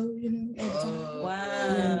cartel, you know.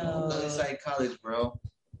 Wow. Gully side college, bro.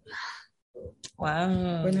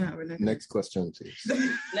 Wow. We're not. Next question, please.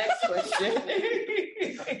 Next question.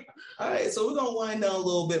 All right, so we're gonna wind down a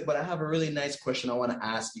little bit, but I have a really nice question I want to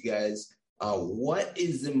ask you guys. What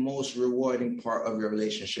is the most rewarding part of your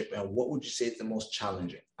relationship, and what would you say is the most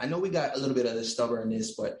challenging? I know we got a little bit of the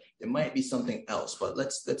stubbornness, but there might be something else. But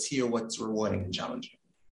let's hear what's rewarding and challenging.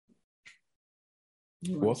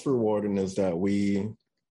 What's rewarding is that we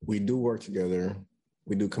do work together,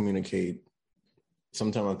 we do communicate.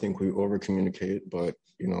 Sometimes I think we over communicate, but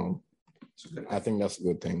I think that's a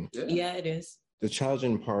good thing. Yeah, it is. The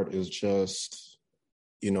challenging part is just,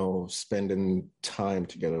 spending time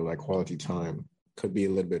together, like quality time. Could be a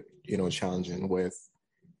little bit, challenging with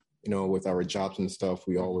our jobs and stuff.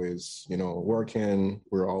 We always, working,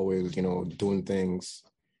 we're always, doing things.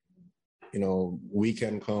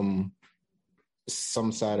 Weekend come,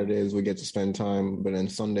 some Saturdays we get to spend time, but then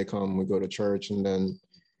Sunday come, we go to church, and then,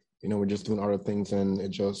 we're just doing other things, and it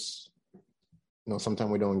just,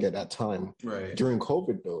 sometimes we don't get that time. Right. During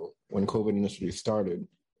COVID, though, when COVID initially started,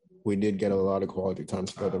 we did get a lot of quality time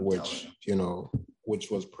together, which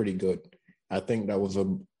was pretty good. I think that was a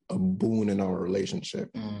boon in our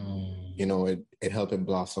relationship. It helped it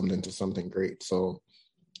blossom into something great. So,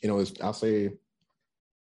 I'll say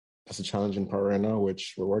that's a challenging part right now,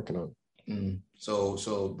 which we're working on.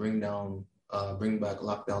 So bring back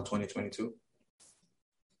lockdown 2022.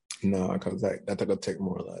 No, because that will take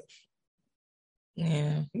more life.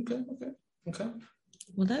 Yeah. Okay.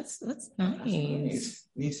 Well, that's nice.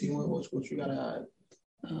 Nisi, what you gotta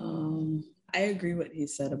add? I agree what he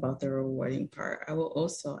said about the rewarding part. I will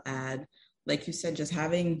also add, like you said, just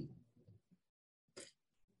having,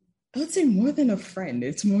 I would say more than a friend.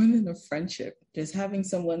 It's more than a friendship. Just having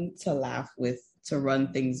someone to laugh with, to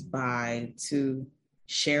run things by, to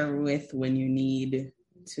share with when you need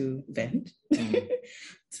to vent,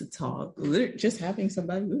 to talk. Just having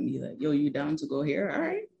somebody with me, like, yo, you down to go here? All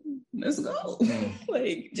right, let's go.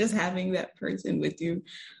 Like, just having that person with you.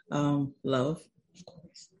 Love, of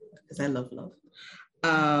course, because I love love.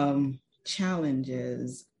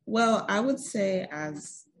 Challenges. Well, I would say I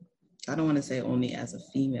don't want to say only as a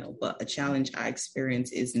female, but a challenge I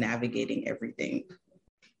experience is navigating everything.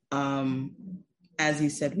 As you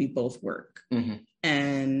said, we both work.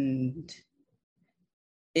 And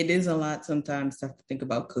it is a lot sometimes to have to think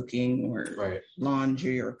about cooking or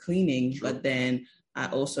laundry or cleaning, but then I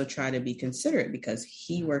also try to be considerate because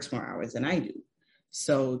he works more hours than I do.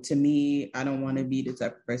 So to me, I don't want to be the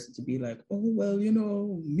type of person to be like, oh, well,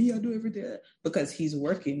 me, I do everything, because he's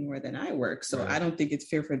working more than I work. So I don't think it's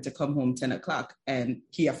fair for him to come home 10 o'clock and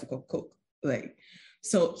he have to go cook. Like,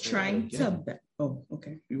 so trying to... Oh,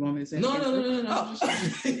 okay. You want me to say No. Oh.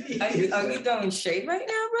 Are you throwing shade right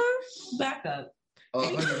now, bro? Back up.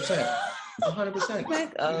 100%. 100%.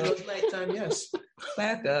 Back up. It's nighttime, yes.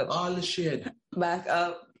 Back up. All the shit. Back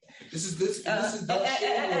up. This is the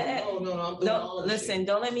shit. No. Listen,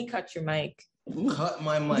 don't let me cut your mic. Cut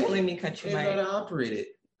my mic. Don't let me cut your mic. You gotta operate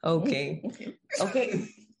it. Okay.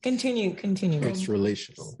 Continue. It's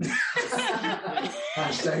relational.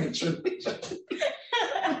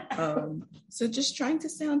 So just trying to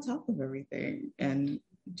stay on top of everything. And,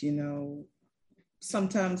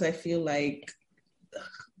 sometimes I feel like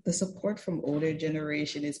the support from older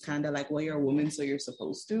generation is kind of like, well, you're a woman, so you're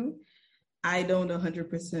supposed to. I don't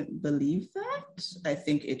 100% believe that. I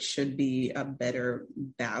think it should be a better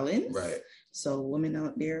balance. Right. So women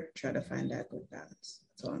out there, try to find that good balance.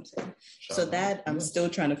 That's all I'm saying. So that I'm still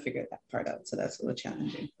trying to figure that part out. So that's a little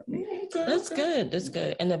challenging for me. That's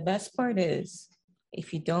good. And the best part is,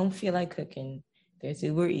 if you don't feel like cooking, there's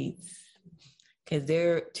Uber Eats. Because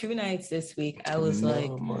there are 2 nights this week, I was for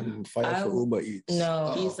Uber Eats.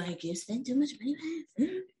 No. He's like, you spend too much money.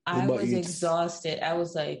 I was exhausted. I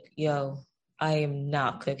was like, yo, I am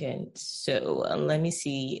not cooking. So let me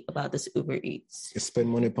see about this Uber Eats. You spend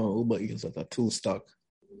money on Uber Eats at a 2 stock.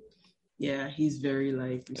 Yeah, he's very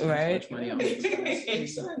like, right? Much money on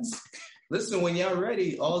Makes sense. Listen, when y'all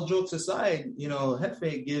ready, all jokes aside,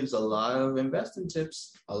 Hefe gives a lot of investing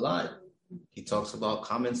tips, a lot. He talks about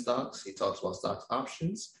common stocks. He talks about stocks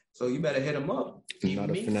options. So you better hit him up.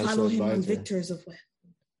 Not a financial follow him advisor. on Victors of Web.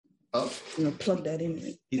 Oh, plug that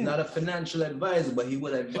in. He's not a financial advisor, but he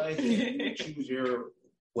will advise you to choose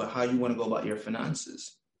how you want to go about your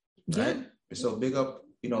finances. Right? So big up,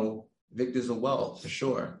 Victor's a well for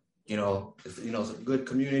sure. It's a good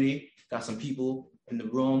community. Got some people in the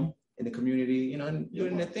room, in the community, and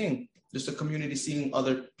doing their thing. Just a community seeing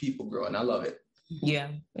other people grow, and I love it. Yeah,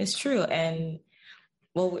 it's true. And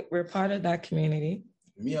well, we're part of that community.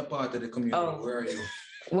 Me a part of the community. Oh. Where are you?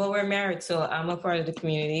 Well, we're married, so I'm a part of the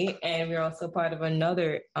community, and we're also part of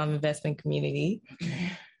another investment community.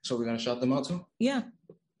 Okay. So we're gonna shout them out too? Yeah.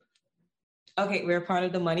 Okay, we're part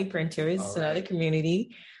of the Money Printers, right. Another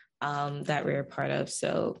community that we're a part of.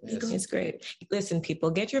 So It's great. Listen,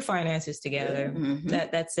 people, get your finances together. Yeah. Mm-hmm.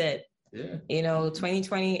 That's it. Yeah.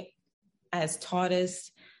 2020 has taught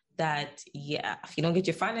us that, if you don't get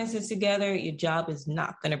your finances together, your job is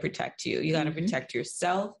not going to protect you. You got to protect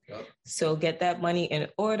yourself. Yep. So get that money in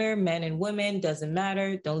order, men and women, doesn't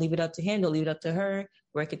matter. Don't leave it up to him. Don't leave it up to her.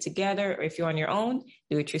 Work it together. Or if you're on your own,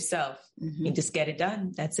 do it yourself. Mm-hmm. You just get it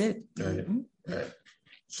done. That's it. Right. Right.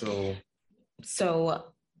 So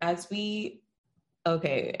as we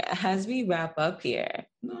wrap up here.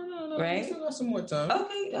 No. Right? We still got some more time.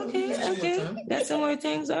 Okay. Got some more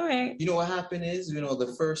things. All right. You know what happened is,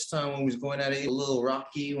 the first time when we was going at it, a little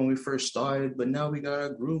rocky when we first started, but now we got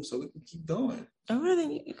our groove, so we can keep going. Oh,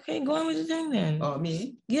 really? Okay, go on with the thing then. Oh,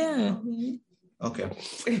 me? Yeah. Okay.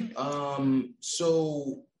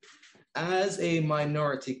 So as a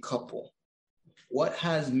minority couple, what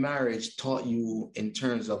has marriage taught you in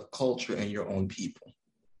terms of culture and your own people?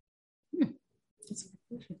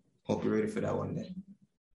 Hope you're ready for that one day.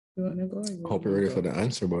 You want to go? Hope you're ready for the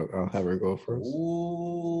answer, but I'll have her go first.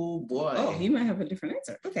 Oh, boy. Oh, you might have a different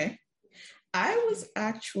answer. Okay. I was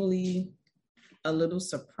actually a little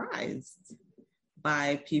surprised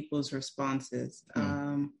by people's responses.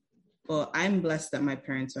 Well, I'm blessed that my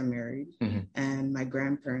parents are married and my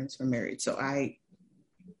grandparents were married. So I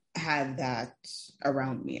had that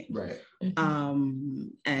around me. Right.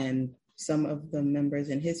 And some of the members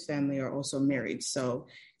in his family are also married. So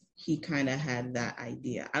he kind of had that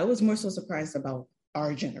idea. I was more so surprised about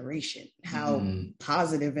our generation, how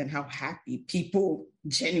positive and how happy people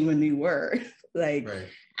genuinely were.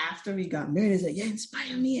 After we got married, it's like,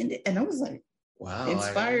 inspire me. And I was like, wow,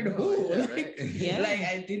 inspired who?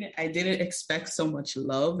 I didn't expect so much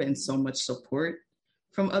love and so much support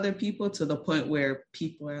from other people, to the point where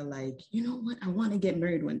people are like, you know what, I want to get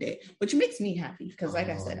married one day, which makes me happy because like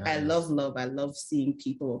I said, nice. I love love. I love seeing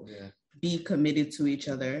people be committed to each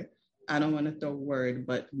other. I don't want to throw a word,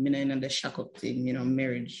 but and the shackle thing,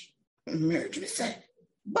 marriage we say.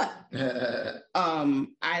 But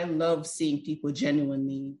I love seeing people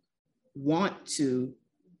genuinely want to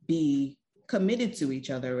be committed to each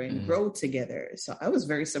other and grow together. So I was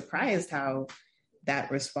very surprised how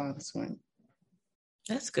that response went.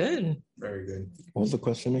 That's good. Very good. What was the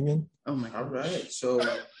question again? Oh my God. All right. So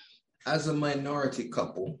as a minority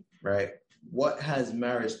couple, right, what has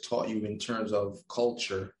marriage taught you in terms of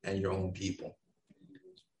culture and your own people?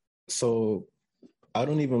 So I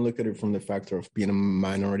don't even look at it from the factor of being a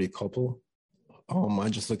minority couple. I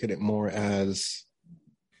just look at it more as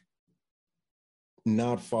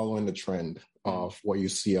not following the trend of what you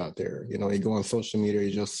see out there. You go on social media, you're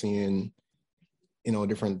just seeing,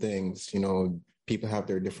 different things. People have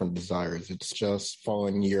their different desires. It's just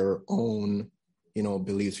following your own,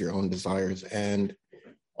 beliefs, your own desires. And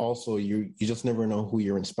also you just never know who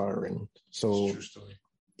you're inspiring. So,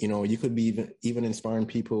 you could be even inspiring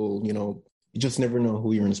people, you just never know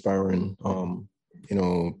who you're inspiring.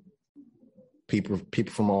 People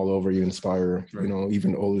from all over you inspire, right.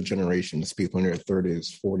 Even older generations, people in their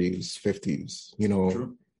 30s, 40s, 50s,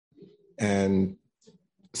 True. And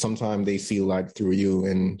sometimes they see light through you,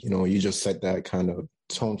 and, you just set that kind of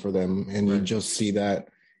tone for them. And right. You just see that,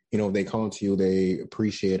 they come to you, they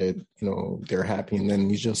appreciate it, they're happy. And then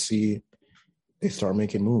you just see they start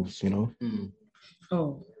making moves,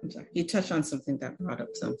 Oh, I'm sorry. You touched on something that brought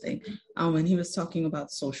up something. When he was talking about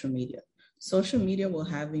social media. Social media will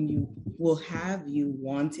have you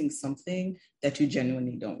wanting something that you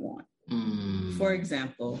genuinely don't want. For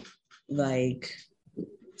example,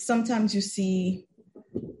 sometimes you see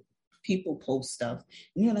people post stuff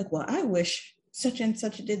and you're like, well, I wish such and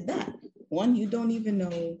such did that. One, you don't even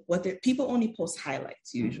know people only post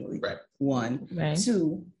highlights usually. Right. One. Right.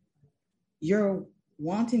 Two, you're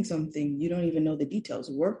wanting something, you don't even know the details.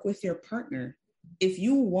 Work with your partner. If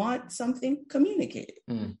you want something, communicate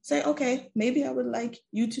it. Say, okay, maybe I would like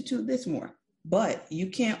you to do this more, but you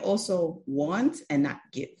can't also want and not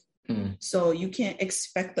give. So you can't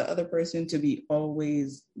expect the other person to be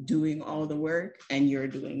always doing all the work and you're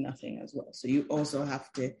doing nothing as well. So you also have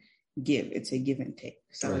to give. It's a give and take.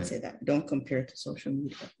 So right. I would say that. Don't compare to social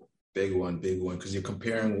media. Big one. Because you're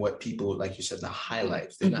comparing what people, like you said, the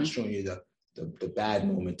highlights. They're not showing you the the bad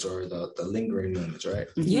moments or the lingering moments, right?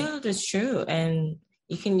 Yeah, that's true. And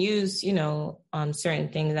you can use, certain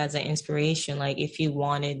things as an inspiration. Like if you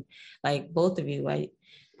wanted, like both of you, like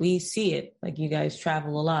we see it, like you guys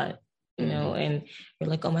travel a lot, and we're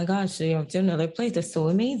like, oh my gosh, to another place. That's so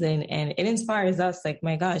amazing. And it inspires us like,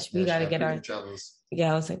 my gosh, we got to get our travels.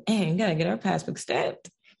 Yeah, I was like, man, we got to get our passport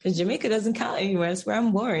stamped because Jamaica doesn't count anywhere. That's where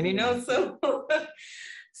I'm born, so.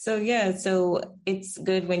 So it's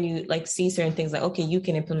good when you like see certain things like, okay, you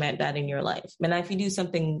can implement that in your life. And if you do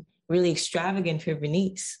something really extravagant for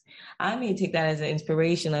Venice, I may take that as an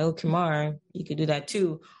inspiration. Like, oh, Kamar, you could do that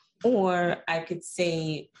too. Or I could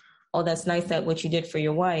say, oh, that's nice that what you did for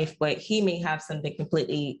your wife, but he may have something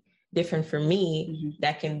completely different for me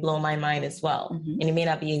that can blow my mind as well. And it may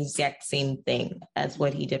not be the exact same thing as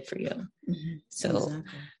what he did for you. So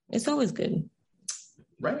It's always good.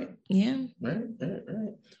 Right. Yeah. Right.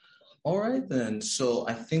 All right, then. So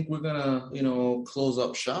I think we're gonna, close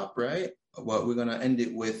up shop, right? But we're gonna end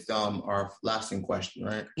it with our lasting question,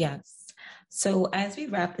 right? Yes. So as we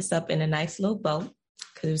wrap this up in a nice little bow,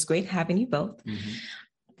 because it was great having you both,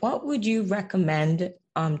 what would you recommend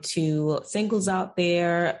to singles out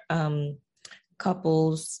there,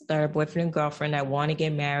 couples that are boyfriend and girlfriend that want to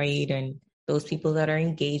get married, and those people that are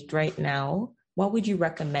engaged right now? What would you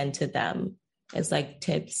recommend to them as like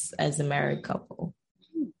tips as a married couple?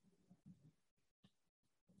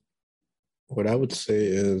 What I would say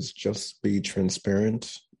is just be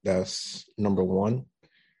transparent. That's number one.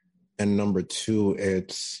 And number two,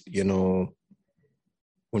 it's, when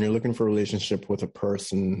you're looking for a relationship with a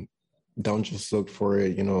person, don't just look for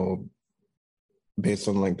it, based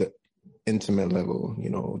on like the intimate level,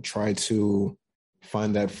 try to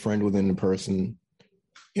find that friend within the person,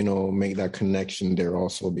 make that connection there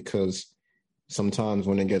also, because sometimes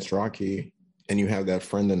when it gets rocky and you have that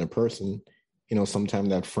friend in a person, sometimes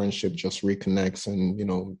that friendship just reconnects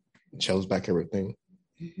and, gels back everything.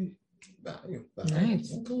 Value.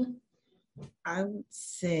 Nice. I would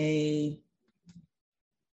say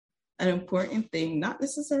an important thing, not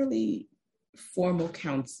necessarily formal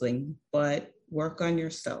counseling, but work on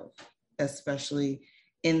yourself, especially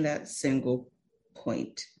in that single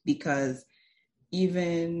point, because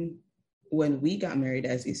even when we got married,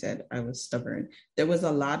 as you said, I was stubborn. There was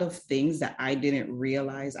a lot of things that I didn't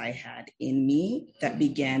realize I had in me that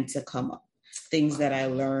began to come up. Things that I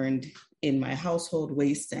learned in my household,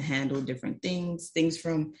 ways to handle different things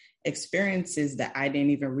from experiences that I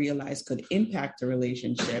didn't even realize could impact the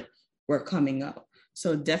relationship were coming up.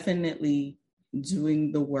 So definitely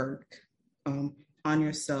doing the work on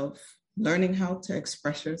yourself, learning how to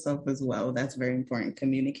express yourself as well. That's very important.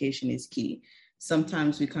 Communication is key.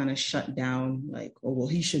 Sometimes we kind of shut down like, oh, well,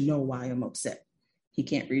 he should know why I'm upset. He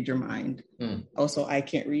can't read your mind. Also, I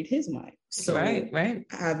can't read his mind. So right.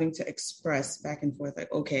 Having to express back and forth,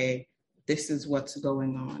 like, okay, this is what's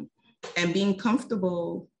going on. And being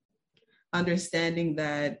comfortable understanding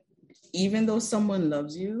that even though someone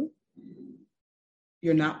loves you,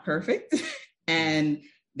 you're not perfect. And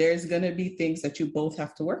there's going to be things that you both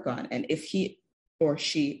have to work on. And if he or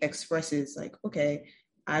she expresses like, okay,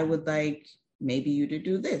 I would like maybe you to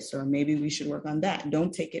do this, or maybe we should work on that.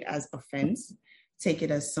 Don't take it as offense. Take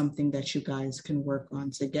it as something that you guys can work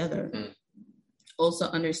on together. Also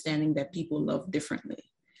understanding that people love differently.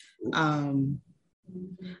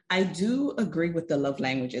 I do agree with the love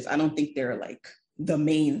languages. I don't think they're like the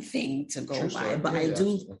main thing to go by, but I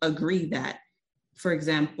do agree that, for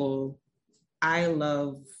example, I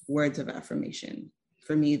love words of affirmation.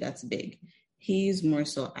 For me, that's big. He's more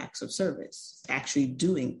so acts of service, actually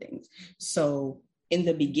doing things. So in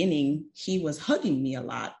the beginning, he was hugging me a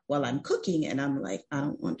lot while I'm cooking. And I'm like, I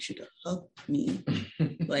don't want you to hug me.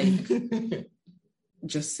 Like,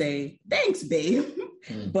 just say, thanks, babe.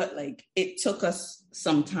 But like, it took us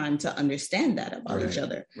some time to understand that about each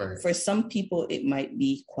other. For some people, it might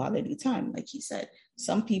be quality time, like he said.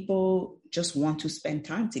 Some people just want to spend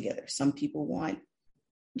time together. Some people want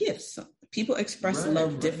gifts. People express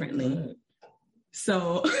love differently.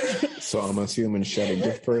 So I'm assuming she had a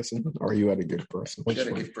gift person, or you had a gift person? She had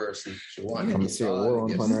a gift person. She wanted to see a war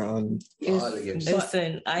on her on all the gifts.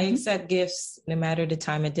 Listen, I accept gifts no matter the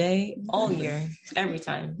time of day, all year, every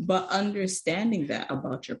time. But understanding that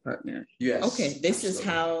about your partner. Yes. Okay, this is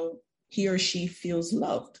how he or she feels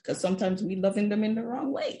loved, because sometimes we loving them in the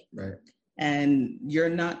wrong way. Right. And you're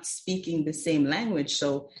not speaking the same language.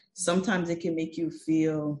 So sometimes it can make you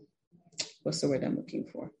feel, what's the word I'm looking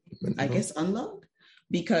for? I guess unloved.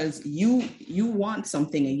 because you want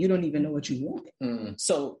something and you don't even know what you want.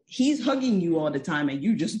 So he's hugging you all the time and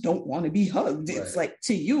you just don't want to be hugged. Right. It's like,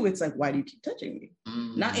 to you, it's like, why do you keep touching me?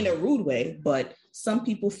 Not in a rude way, but some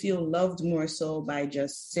people feel loved more so by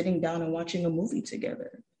just sitting down and watching a movie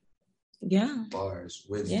together. Yeah. Bars,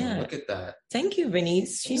 wisdom. Yeah. Look at that. Thank you,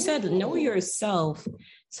 Venice. She said, know yourself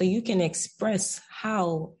so you can express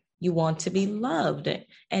how you want to be loved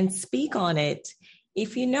and speak on it.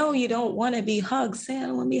 If you know you don't want to be hugged, say, I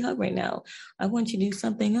don't want to be hugged right now. I want you to do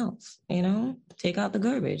something else, take out the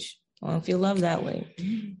garbage. I don't feel loved that way.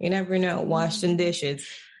 You never know. Wash some dishes.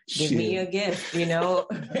 Give me a gift,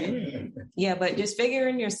 Yeah, but just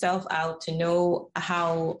figuring yourself out to know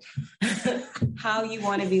how you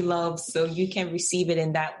want to be loved so you can receive it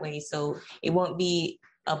in that way. So it won't be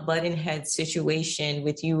a button head situation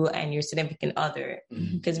with you and your significant other,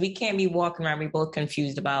 because we can't be walking around, we both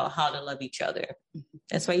confused about how to love each other.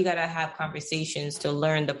 That's why you got to have conversations to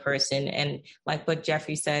learn the person. And like what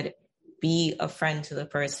Jeffrey said, be a friend to the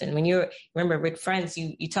person. Remember with friends,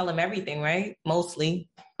 you tell them everything, right? Mostly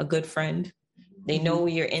a good friend. They know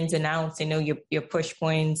your ins and outs. They know your push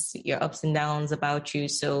points, your ups and downs about you.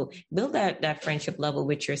 So build that friendship level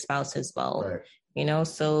with your spouse as well. Right.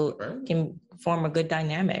 So can form a good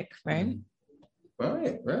dynamic, right?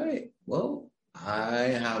 Right. Well, I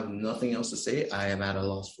have nothing else to say. I am at a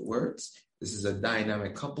loss for words. This is a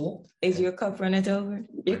dynamic couple. Is your cup running over?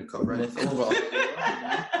 My cup running over.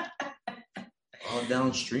 All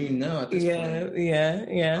downstream now at this point.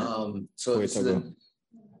 Yeah. So where to go?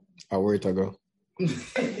 Where to go? Like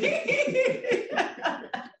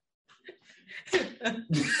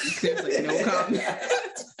no comment.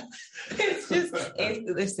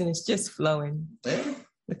 It's just flowing. Yeah.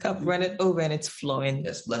 The cup runneth over and it's flowing.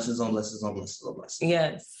 Yes, blessings on blessings on blessings on blessings.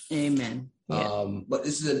 Yes. Amen. Yeah. But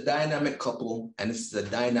this is a dynamic couple and this is a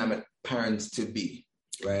dynamic parents to be,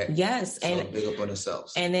 right? Yes. So and big up on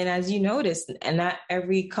themselves. And then as you notice, and not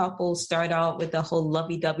every couple start out with the whole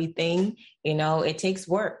lovey-dovey thing, it takes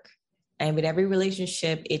work. And with every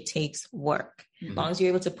relationship, it takes work. As long as you're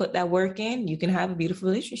able to put that work in, you can have a beautiful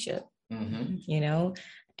relationship,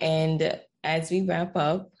 And as we wrap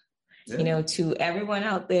up, to everyone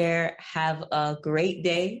out there, have a great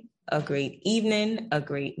day, a great evening, a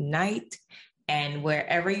great night. And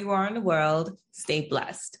wherever you are in the world, stay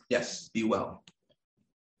blessed. Yes, be well.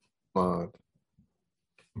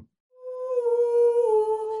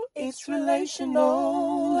 It's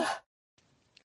relational.